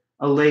somehow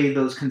allay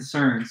those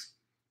concerns?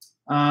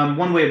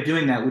 One way of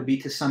doing that would be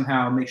to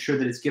somehow make sure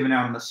that it's given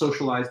out on a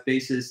socialized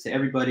basis to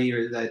everybody,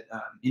 or that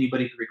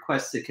anybody who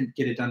requests it can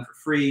get it done for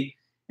free,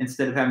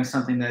 instead of having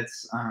something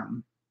that's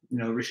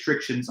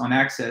restrictions on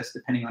access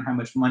depending on how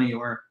much money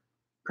or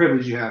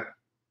privilege you have.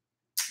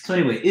 So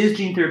anyway, is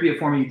gene therapy a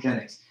form of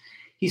eugenics?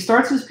 He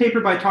starts his paper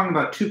by talking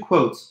about two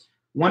quotes.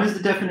 One is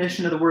the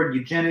definition of the word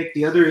eugenic.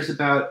 The other is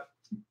about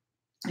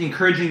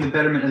encouraging the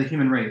betterment of the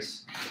human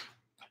race.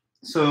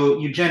 So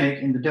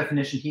eugenic, in the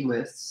definition he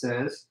lists,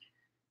 says,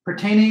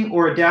 pertaining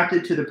or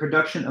adapted to the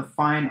production of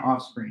fine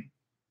offspring.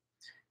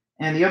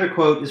 And the other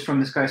quote is from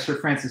this guy, Sir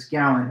Francis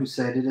Gallen, who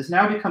said, it has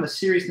now become a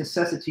serious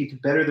necessity to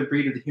better the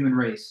breed of the human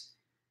race.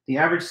 The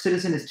average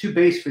citizen is too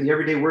base for the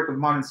everyday work of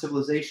modern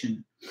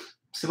civilization.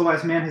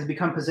 Civilized man has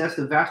become possessed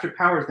of vaster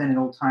powers than in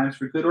old times,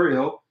 for good or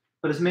ill,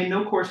 but has made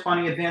no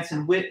corresponding advance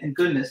in wit and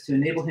goodness to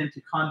enable him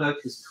to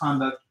conduct his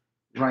conduct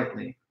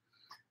rightly.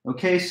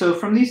 Okay, so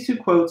from these two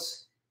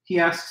quotes, he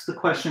asks the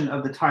question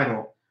of the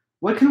title.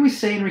 What can we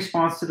say in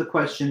response to the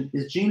question,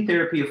 is gene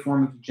therapy a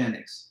form of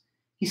eugenics?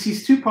 He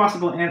sees two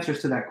possible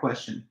answers to that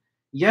question.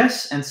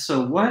 Yes, and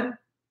so what?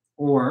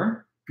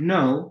 Or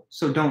no,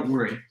 so don't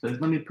worry. So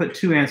let me put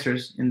two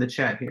answers in the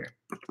chat here.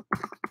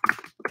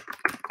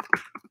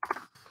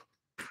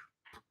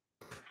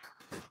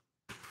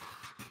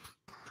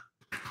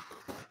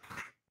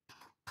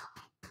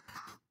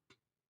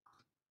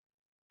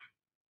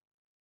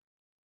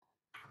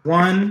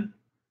 One,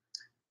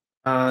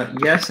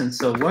 yes, and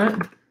so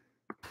what?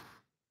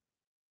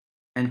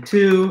 And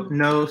two,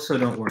 no, so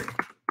don't worry.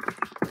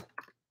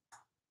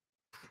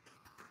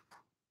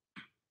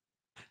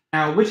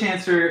 Now, which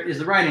answer is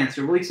the right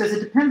answer? Well, he says it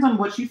depends on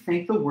what you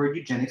think the word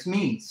eugenics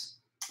means.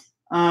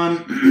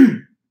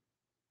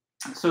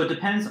 So it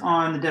depends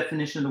on the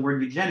definition of the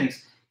word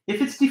eugenics.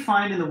 If it's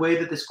defined in the way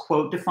that this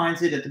quote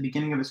defines it at the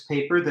beginning of his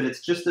paper, that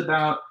it's just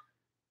about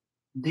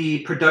the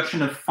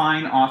production of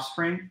fine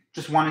offspring,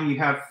 just wanting you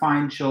to have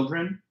fine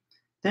children,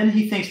 then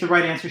he thinks the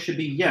right answer should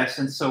be yes,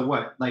 and so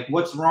what? Like,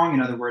 what's wrong,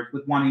 in other words,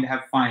 with wanting to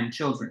have fine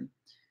children?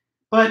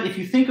 But if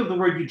you think of the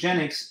word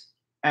eugenics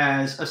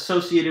as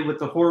associated with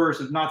the horrors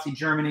of Nazi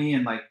Germany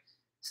and like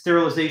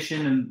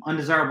sterilization and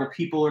undesirable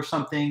people or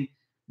something,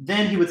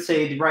 then he would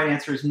say the right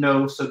answer is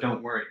no, so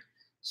don't worry.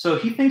 So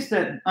he thinks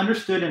that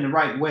understood in the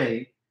right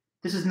way,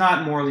 this is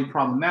not morally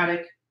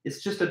problematic.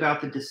 It's just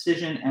about the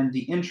decision and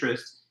the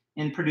interest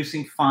in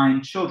producing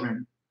fine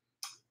children.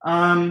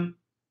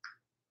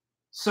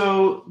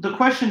 So the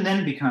question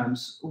then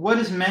becomes, what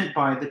is meant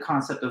by the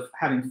concept of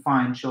having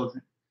fine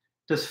children?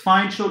 Does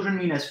fine children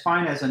mean as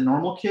fine as a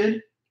normal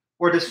kid?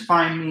 Or does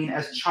fine mean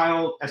as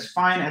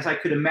fine as I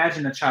could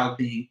imagine a child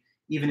being,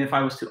 even if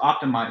I was to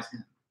optimize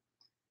him?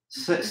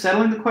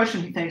 Settling the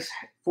question, he thinks,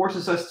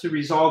 forces us to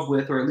resolve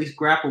with, or at least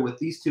grapple with,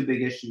 these two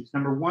big issues.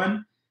 Number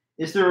one,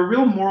 is there a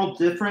real moral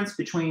difference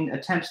between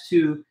attempts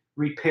to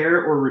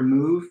repair or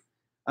remove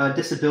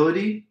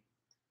disability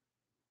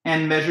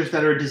and measures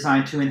that are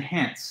designed to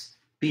enhance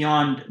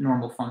beyond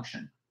normal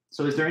function?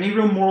 So is there any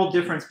real moral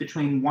difference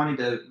between wanting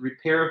to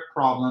repair a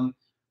problem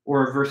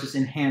or versus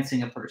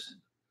enhancing a person?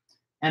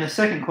 And a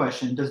second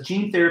question, does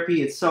gene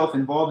therapy itself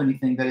involve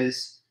anything that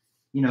is,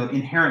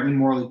 inherently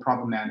morally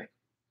problematic?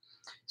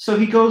 So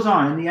he goes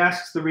on and he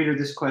asks the reader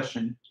this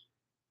question: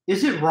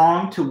 is it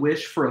wrong to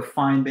wish for a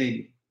fine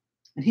baby?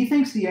 And he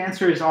thinks the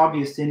answer is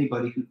obvious to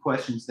anybody who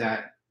questions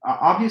that.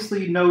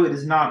 Obviously, no, it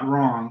is not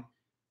wrong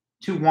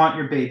to want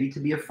your baby to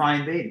be a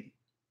fine baby.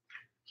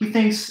 He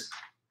thinks,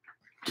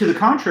 to the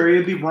contrary, it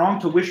would be wrong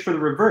to wish for the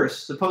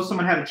reverse. Suppose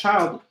someone had a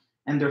child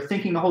and they're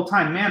thinking the whole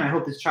time, man, I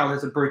hope this child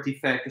has a birth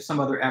defect or some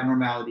other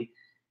abnormality.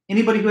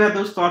 Anybody who had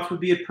those thoughts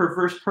would be a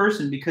perverse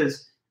person,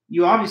 because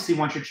you obviously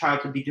want your child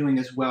to be doing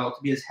as well,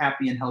 to be as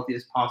happy and healthy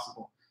as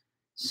possible.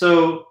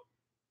 So,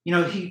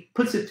 he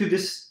puts it through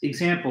this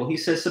example. He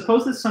says,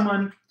 suppose that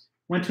someone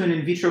went to an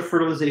in vitro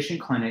fertilization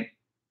clinic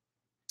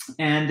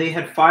and they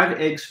had 5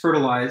 eggs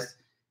fertilized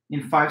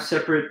in 5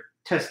 separate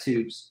test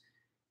tubes,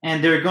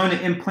 and they're going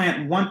to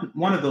implant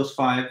one of those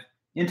 5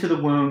 into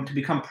the womb to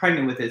become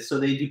pregnant with it. So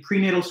they do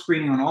prenatal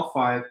screening on all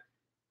 5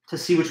 to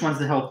see which one's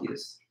the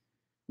healthiest.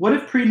 What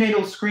if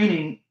prenatal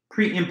screening,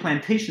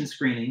 pre-implantation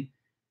screening,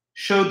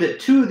 showed that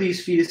 2 of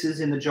these fetuses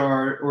in the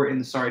jar, or in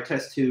the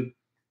test tube,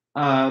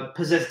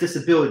 possessed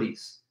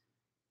disabilities,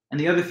 and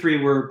the other 3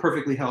 were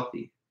perfectly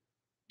healthy?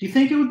 Do you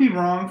think it would be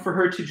wrong for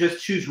her to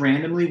just choose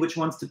randomly which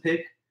ones to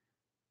pick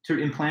to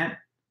implant,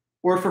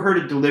 or for her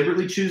to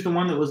deliberately choose the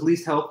one that was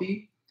least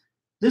healthy,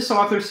 this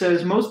author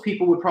says most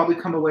people would probably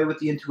come away with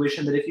the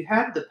intuition that if you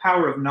had the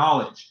power of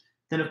knowledge,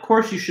 then of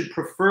course you should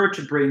prefer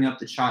to bring up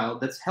the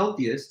child that's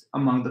healthiest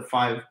among the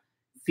 5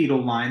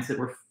 fetal lines that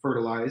were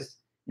fertilized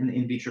in the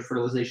in vitro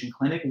fertilization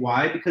clinic.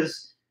 Why?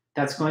 Because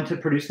that's going to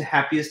produce the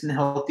happiest and the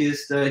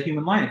healthiest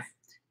human life.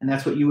 And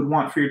that's what you would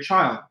want for your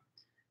child.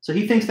 So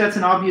he thinks that's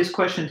an obvious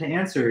question to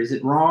answer. Is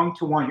it wrong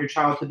to want your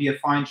child to be a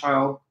fine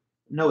child?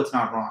 No, it's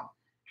not wrong.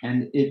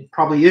 And it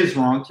probably is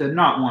wrong to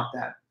not want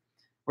that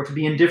or to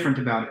be indifferent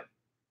about it.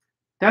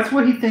 That's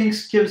what he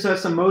thinks gives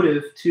us a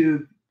motive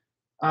to.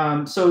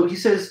 So he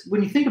says,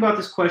 when you think about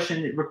this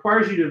question, it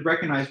requires you to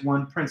recognize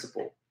one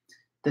principle.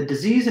 That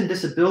disease and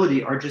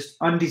disability are just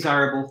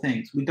undesirable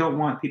things. We don't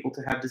want people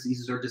to have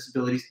diseases or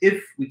disabilities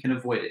if we can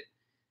avoid it.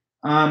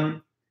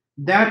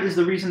 That is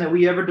the reason that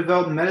we ever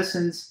develop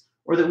medicines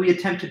or that we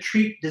attempt to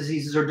treat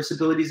diseases or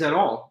disabilities at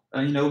all.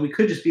 We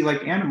could just be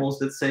like animals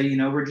that say,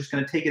 we're just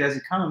going to take it as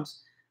it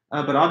comes.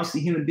 But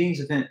obviously human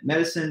beings invent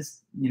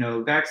medicines,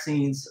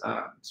 vaccines,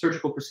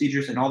 surgical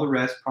procedures, and all the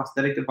rest,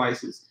 prosthetic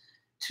devices,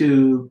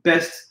 to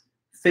best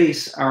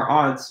face our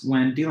odds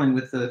when dealing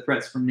with the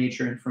threats from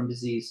nature and from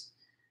disease.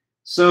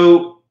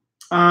 So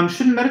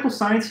shouldn't medical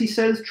science, he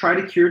says, try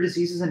to cure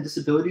diseases and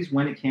disabilities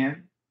when it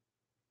can?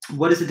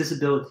 What is a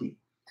disability?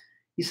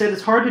 He said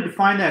it's hard to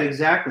define that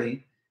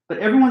exactly, but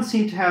everyone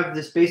seemed to have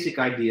this basic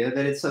idea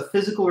that it's a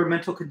physical or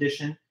mental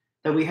condition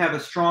that we have a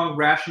strong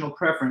rational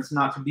preference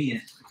not to be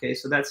in. Okay,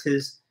 so that's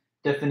his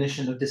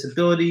definition of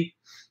disability.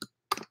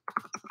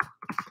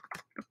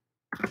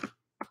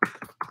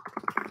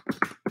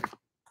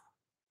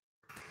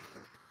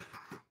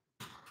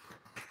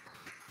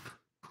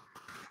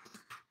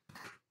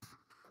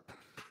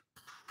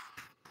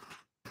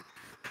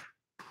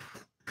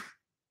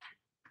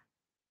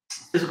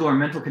 Physical or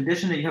mental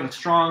condition that you have a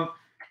strong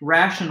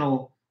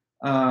rational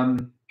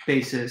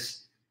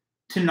basis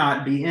to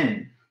not be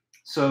in.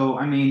 So,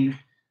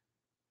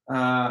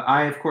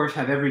 I, of course,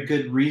 have every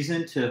good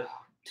reason to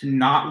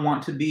not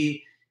want to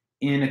be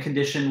in a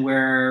condition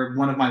where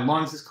one of my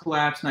lungs is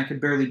collapsed and I could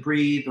barely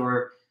breathe,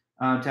 or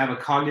to have a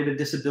cognitive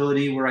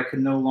disability where I could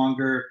no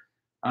longer,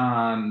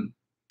 do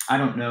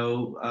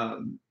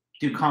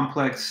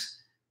complex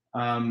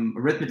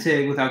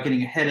arithmetic without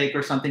getting a headache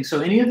or something.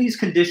 So any of these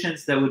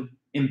conditions that would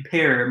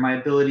impair my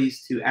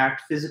abilities to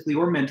act physically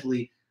or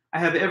mentally, I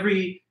have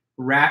every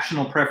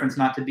rational preference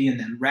not to be in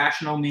them.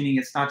 Rational meaning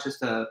it's not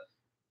just an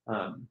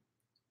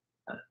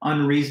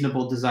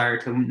unreasonable desire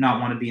to not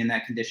want to be in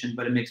that condition,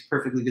 but it makes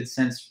perfectly good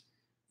sense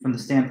from the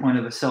standpoint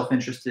of a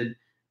self-interested,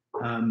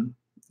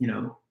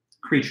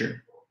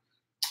 creature.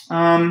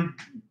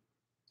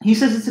 He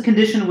says it's a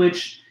condition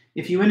which,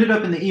 if you ended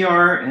up in the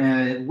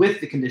ER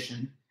with the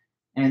condition,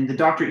 and the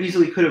doctor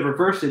easily could have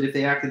reversed it if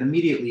they acted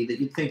immediately, that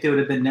you'd think they would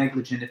have been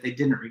negligent if they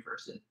didn't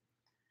reverse it.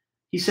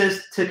 He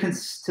says to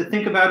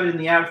think about it in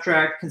the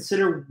abstract,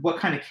 consider what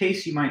kind of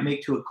case you might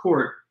make to a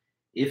court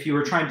if you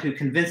were trying to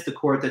convince the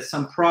court that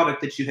some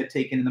product that you had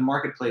taken in the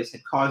marketplace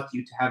had caused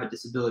you to have a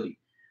disability.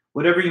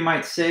 Whatever you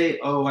might say,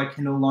 oh, I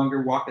can no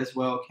longer walk as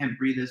well, can't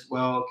breathe as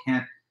well,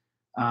 can't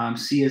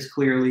see as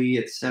clearly,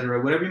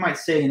 etc. Whatever you might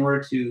say in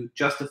order to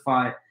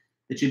justify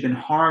that you've been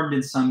harmed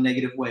in some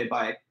negative way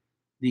by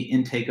the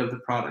intake of the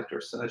product or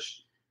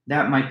such.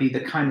 That might be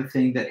the kind of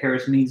thing that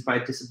Harris means by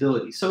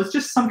disability. So it's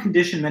just some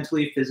condition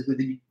mentally, physically,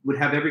 that you would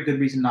have every good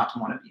reason not to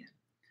want to be in.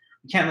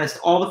 We can't list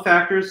all the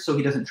factors, so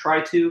he doesn't try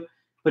to,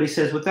 but he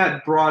says with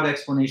that broad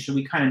explanation,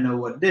 we kind of know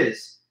what it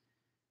is.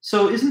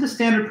 So isn't the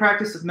standard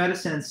practice of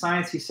medicine and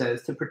science, he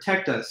says, to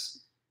protect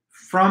us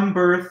from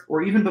birth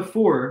or even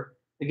before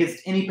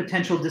against any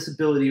potential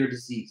disability or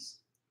disease?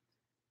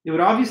 It would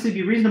obviously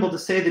be reasonable to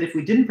say that if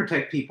we didn't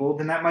protect people,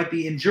 then that might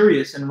be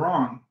injurious and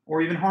wrong,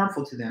 or even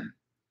harmful to them.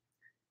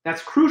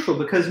 That's crucial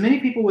because many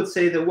people would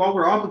say that while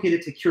we're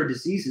obligated to cure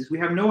diseases, we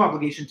have no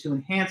obligation to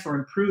enhance or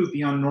improve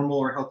beyond normal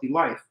or healthy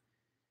life.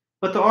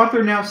 But the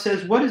author now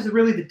says, what is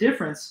really the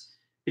difference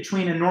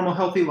between a normal,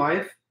 healthy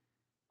life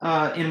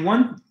in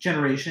one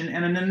generation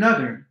and in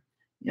another?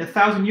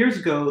 1,000 years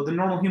ago, the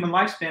normal human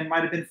lifespan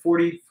might have been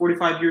 40,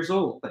 45 years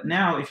old. But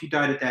now, if you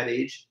died at that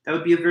age, that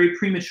would be a very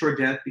premature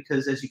death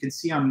because, as you can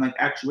see on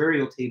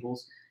actuarial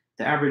tables,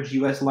 the average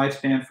U.S.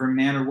 lifespan for a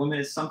man or woman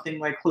is something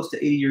like close to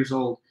 80 years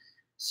old.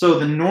 So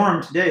the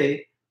norm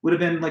today would have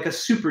been like a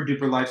super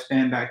duper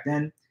lifespan back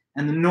then,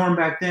 and the norm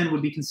back then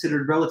would be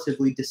considered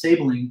relatively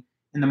disabling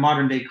in the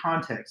modern day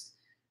context.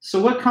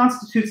 So what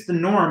constitutes the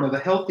norm of a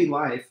healthy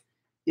life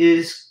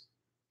is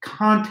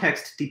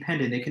context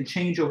dependent. It can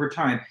change over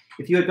time.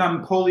 If you had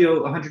gotten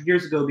polio 100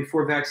 years ago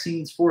before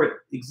vaccines for it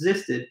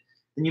existed,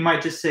 then you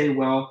might just say,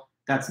 well,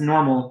 that's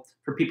normal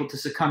for people to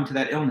succumb to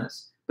that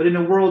illness. But in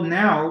a world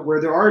now where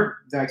there are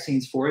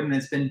vaccines for it and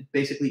it's been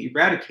basically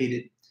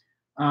eradicated,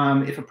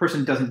 if a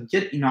person doesn't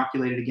get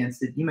inoculated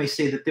against it, you may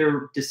say that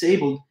they're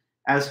disabled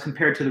as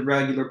compared to the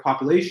regular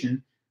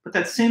population, but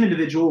that same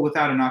individual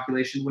without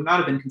inoculation would not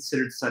have been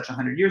considered such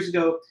 100 years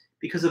ago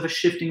because of a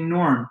shifting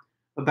norm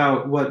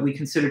about what we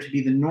consider to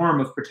be the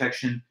norm of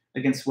protection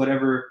against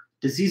whatever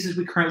diseases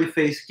we currently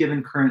face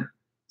given current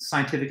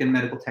scientific and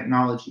medical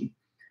technology.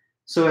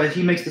 So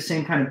he makes the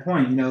same kind of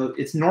point. You know,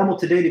 it's normal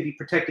today to be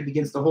protected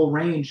against the whole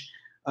range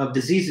of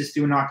diseases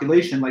through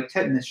inoculation, like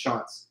tetanus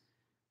shots.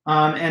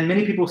 And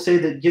many people say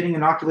that getting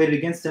inoculated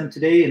against them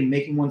today and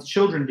making one's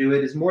children do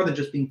it is more than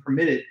just being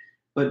permitted,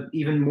 but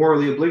even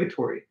morally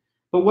obligatory.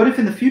 But what if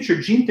in the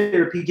future gene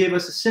therapy gave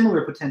us a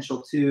similar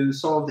potential to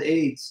solve the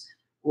AIDS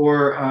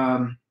or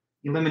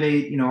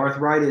eliminate,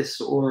 arthritis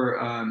or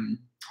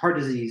heart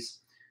disease?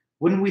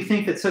 Wouldn't we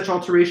think that such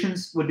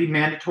alterations would be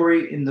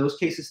mandatory in those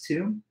cases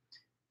too?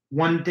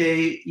 One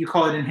day you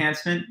call it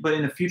enhancement, but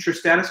in a future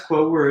status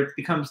quo where it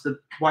becomes the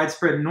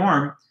widespread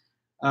norm,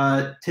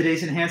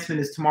 today's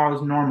enhancement is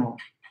tomorrow's normal.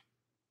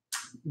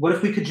 What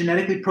if we could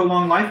genetically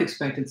prolong life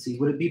expectancy?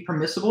 Would it be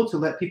permissible to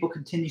let people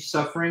continue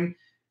suffering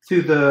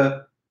through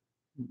the,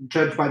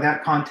 judged by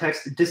that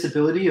context, the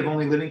disability of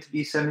only living to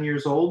be 7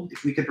 years old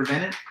if we could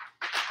prevent it?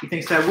 He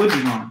thinks that would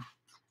be wrong.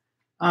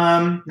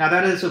 Now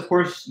that is, of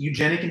course,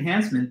 eugenic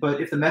enhancement,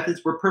 but if the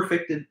methods were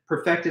perfected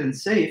and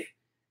safe,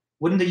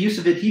 wouldn't the use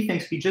of it, he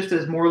thinks, be just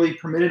as morally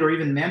permitted or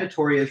even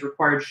mandatory as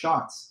required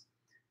shots?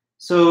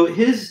 So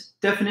his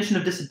definition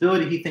of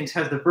disability, he thinks,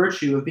 has the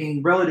virtue of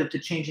being relative to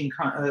changing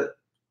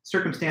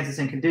circumstances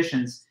and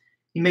conditions.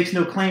 He makes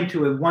no claim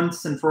to a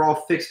once and for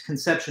all fixed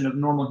conception of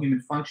normal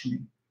human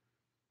functioning.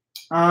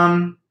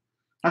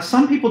 Now,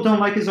 some people don't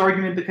like his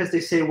argument because they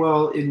say,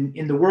 well,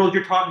 in the world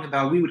you're talking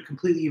about, we would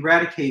completely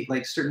eradicate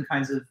like certain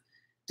kinds of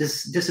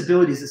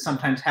disabilities that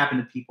sometimes happen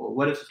to people.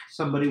 What if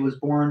somebody was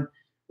born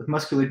with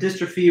muscular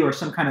dystrophy or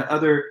some kind of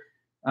other,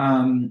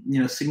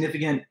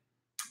 significant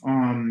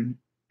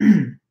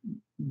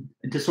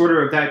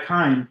disorder of that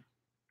kind?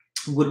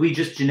 Would we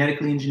just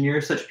genetically engineer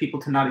such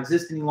people to not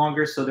exist any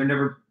longer, so there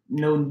are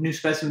no new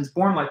specimens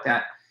born like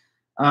that?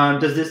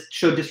 Does this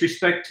show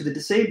disrespect to the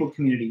disabled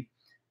community?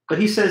 But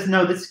he says,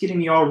 no, this is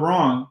getting you all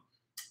wrong.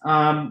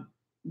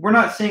 We're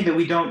not saying that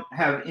we don't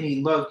have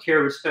any love,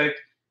 care, respect,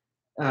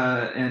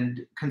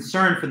 and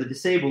concern for the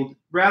disabled.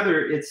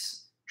 Rather, it's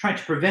trying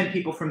to prevent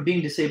people from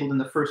being disabled in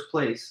the first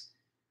place.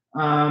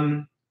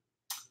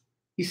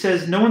 He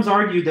says, no one's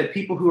argued that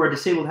people who are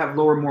disabled have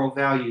lower moral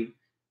value.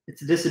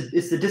 It's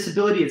the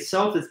disability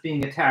itself that's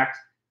being attacked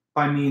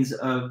by means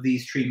of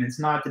these treatments,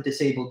 not the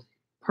disabled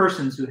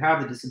persons who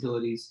have the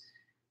disabilities.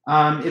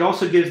 It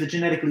also gives the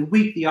genetically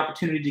weak the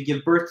opportunity to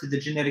give birth to the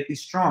genetically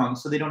strong,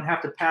 so they don't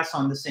have to pass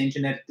on the same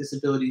genetic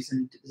disabilities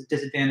and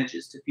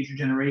disadvantages to future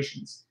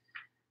generations.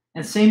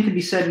 And same can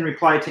be said in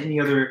reply to any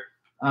other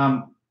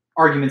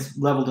arguments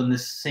leveled in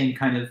this same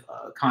kind of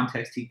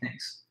context, he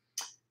thinks.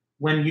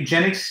 When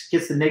eugenics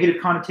gets the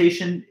negative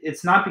connotation,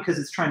 it's not because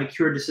it's trying to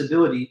cure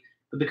disability,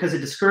 but because it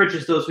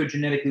discourages those who are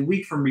genetically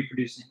weak from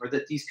reproducing, or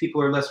that these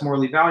people are less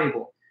morally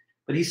valuable.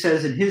 But he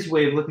says in his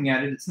way of looking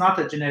at it, it's not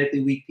that genetically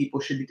weak people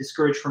should be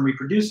discouraged from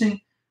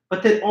reproducing,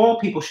 but that all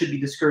people should be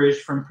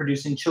discouraged from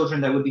producing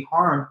children that would be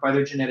harmed by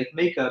their genetic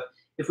makeup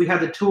if we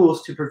have the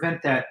tools to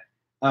prevent that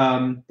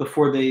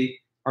before they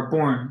are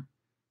born.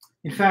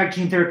 In fact,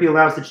 gene therapy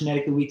allows the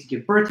genetically weak to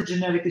give birth to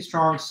genetically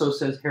strong, so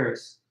says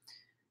Harris.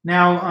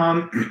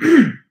 Now,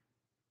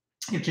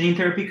 if gene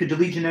therapy could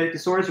delete genetic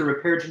disorders or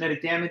repair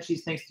genetic damage, he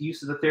thinks the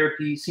use of the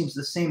therapy seems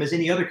the same as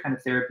any other kind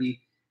of therapy,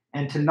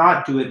 and to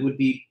not do it would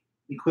be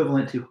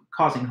equivalent to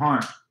causing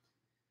harm.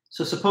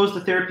 So suppose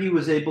the therapy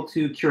was able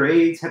to cure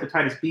AIDS,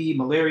 hepatitis B,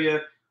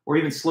 malaria, or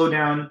even slow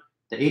down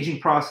the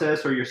aging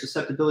process or your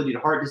susceptibility to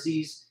heart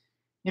disease.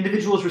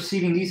 Individuals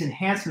receiving these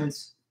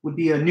enhancements would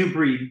be a new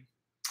breed.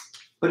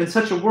 But in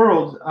such a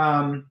world,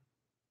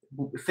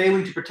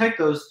 failing to protect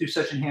those through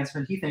such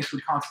enhancement, he thinks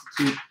would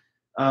constitute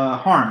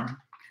harm.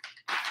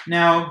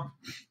 Now,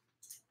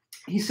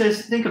 he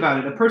says, think about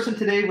it. A person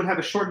today would have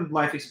a shortened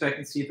life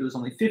expectancy if it was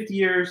only 50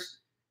 years,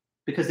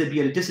 because they'd be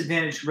at a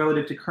disadvantage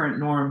relative to current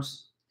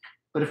norms.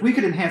 But if we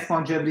could enhance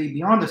longevity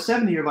beyond the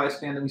 70-year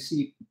lifespan that we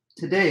see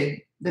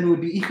today, then it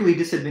would be equally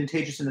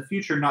disadvantageous in the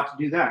future not to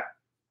do that.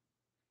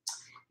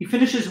 He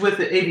finishes with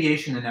the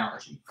aviation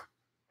analogy.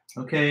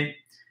 Okay,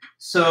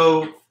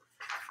 so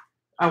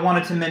I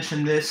wanted to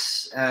mention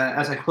this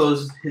as I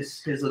close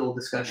his little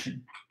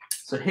discussion.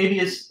 So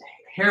Harris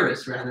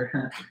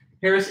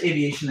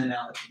aviation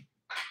analogy.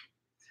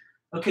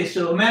 Okay,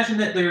 so imagine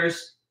that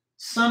there's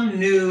some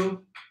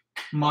new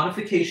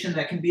modification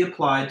that can be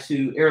applied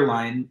to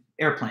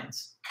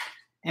airplanes.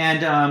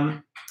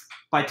 And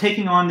by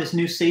taking on this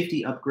new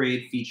safety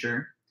upgrade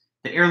feature,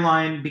 the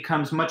airline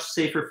becomes much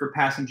safer for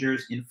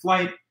passengers in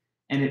flight,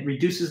 and it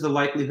reduces the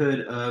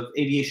likelihood of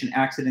aviation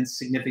accidents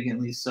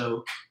significantly.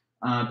 So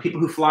people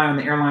who fly on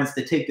the airlines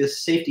that take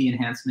this safety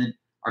enhancement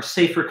are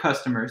safer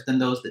customers than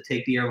those that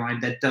take the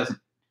airline that doesn't.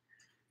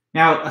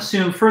 Now,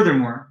 assume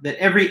furthermore that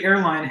every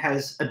airline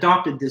has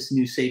adopted this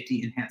new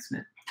safety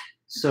enhancement.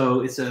 So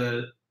it's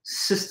a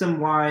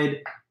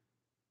system-wide,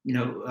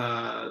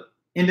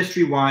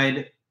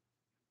 industry-wide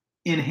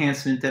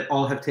enhancement that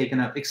all have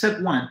taken up,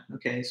 except one.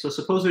 Okay, so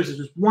suppose there's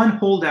just one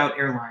holdout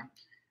airline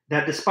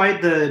that,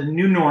 despite the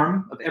new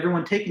norm of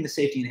everyone taking the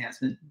safety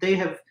enhancement, they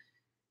have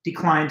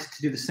declined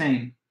to do the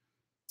same.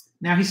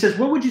 Now, he says,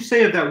 what would you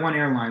say of that one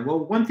airline? Well,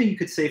 one thing you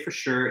could say for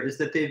sure is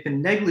that they've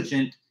been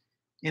negligent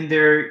in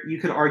their, you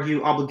could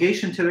argue,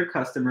 obligation to their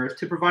customers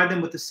to provide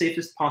them with the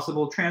safest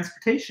possible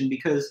transportation,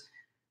 because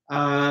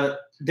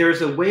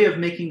there's a way of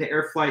making the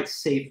air flight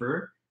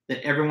safer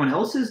that everyone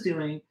else is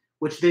doing,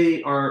 which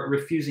they are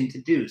refusing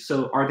to do.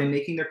 So are they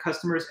making their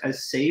customers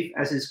as safe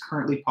as is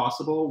currently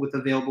possible with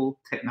available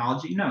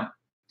technology? No.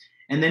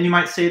 And then you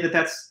might say that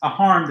that's a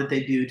harm that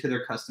they do to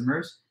their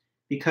customers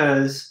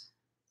because,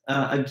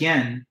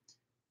 again,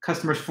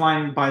 customers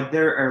flying by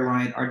their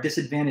airline are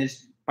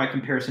disadvantaged by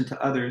comparison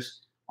to others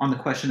on the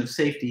question of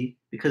safety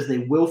because they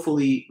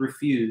willfully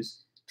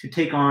refuse to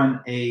take on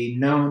a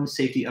known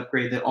safety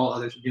upgrade that all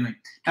others are doing.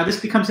 Now, this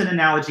becomes an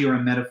analogy or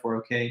a metaphor,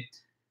 okay?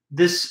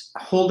 This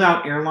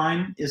holdout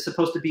airline is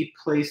supposed to be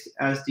placed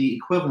as the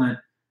equivalent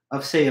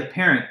of, say, a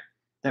parent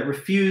that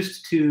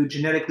refused to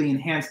genetically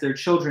enhance their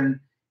children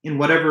in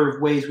whatever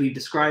ways we've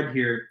described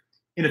here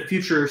in a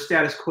future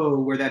status quo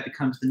where that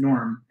becomes the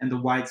norm and the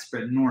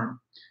widespread norm.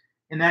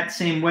 In that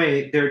same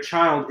way, their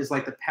child is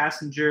like the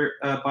passenger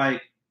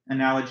by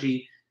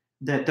analogy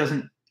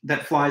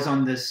that flies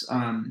on this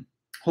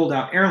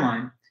holdout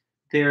airline.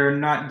 They're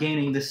not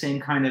gaining the same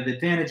kind of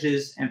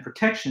advantages and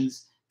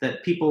protections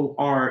that people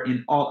are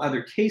in all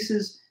other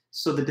cases.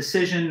 So the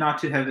decision not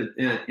to have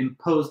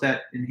imposed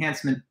that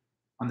enhancement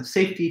on the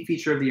safety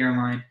feature of the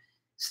airline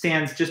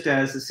stands just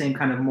as the same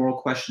kind of moral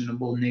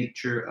questionable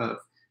nature of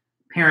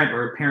parent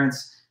or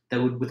parents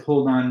that would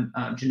withhold on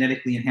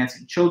genetically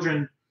enhancing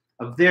children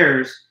of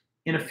theirs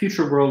in a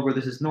future world where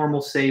this is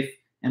normal, safe,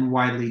 and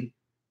widely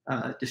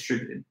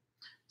distributed.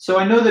 So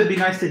I know that it'd be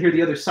nice to hear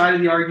the other side of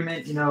the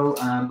argument,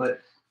 but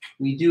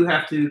we do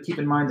have to keep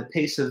in mind the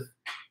pace of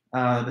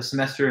the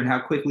semester and how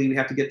quickly we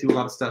have to get through a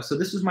lot of stuff. So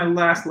this was my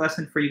last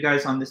lesson for you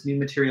guys on this new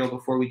material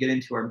before we get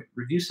into our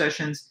review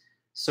sessions.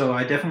 So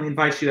I definitely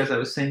invite you, as I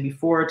was saying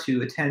before,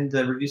 to attend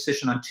the review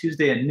session on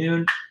Tuesday at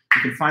noon.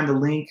 You can find the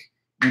link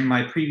in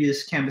my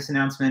previous Canvas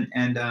announcement.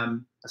 And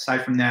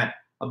aside from that,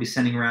 I'll be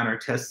sending around our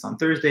tests on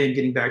Thursday and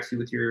getting back to you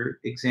with your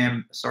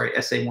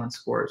Essay 1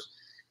 scores.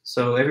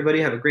 So everybody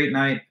have a great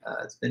night.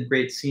 It's been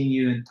great seeing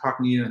you and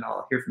talking to you, and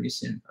I'll hear from you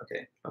soon.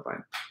 Okay, bye-bye.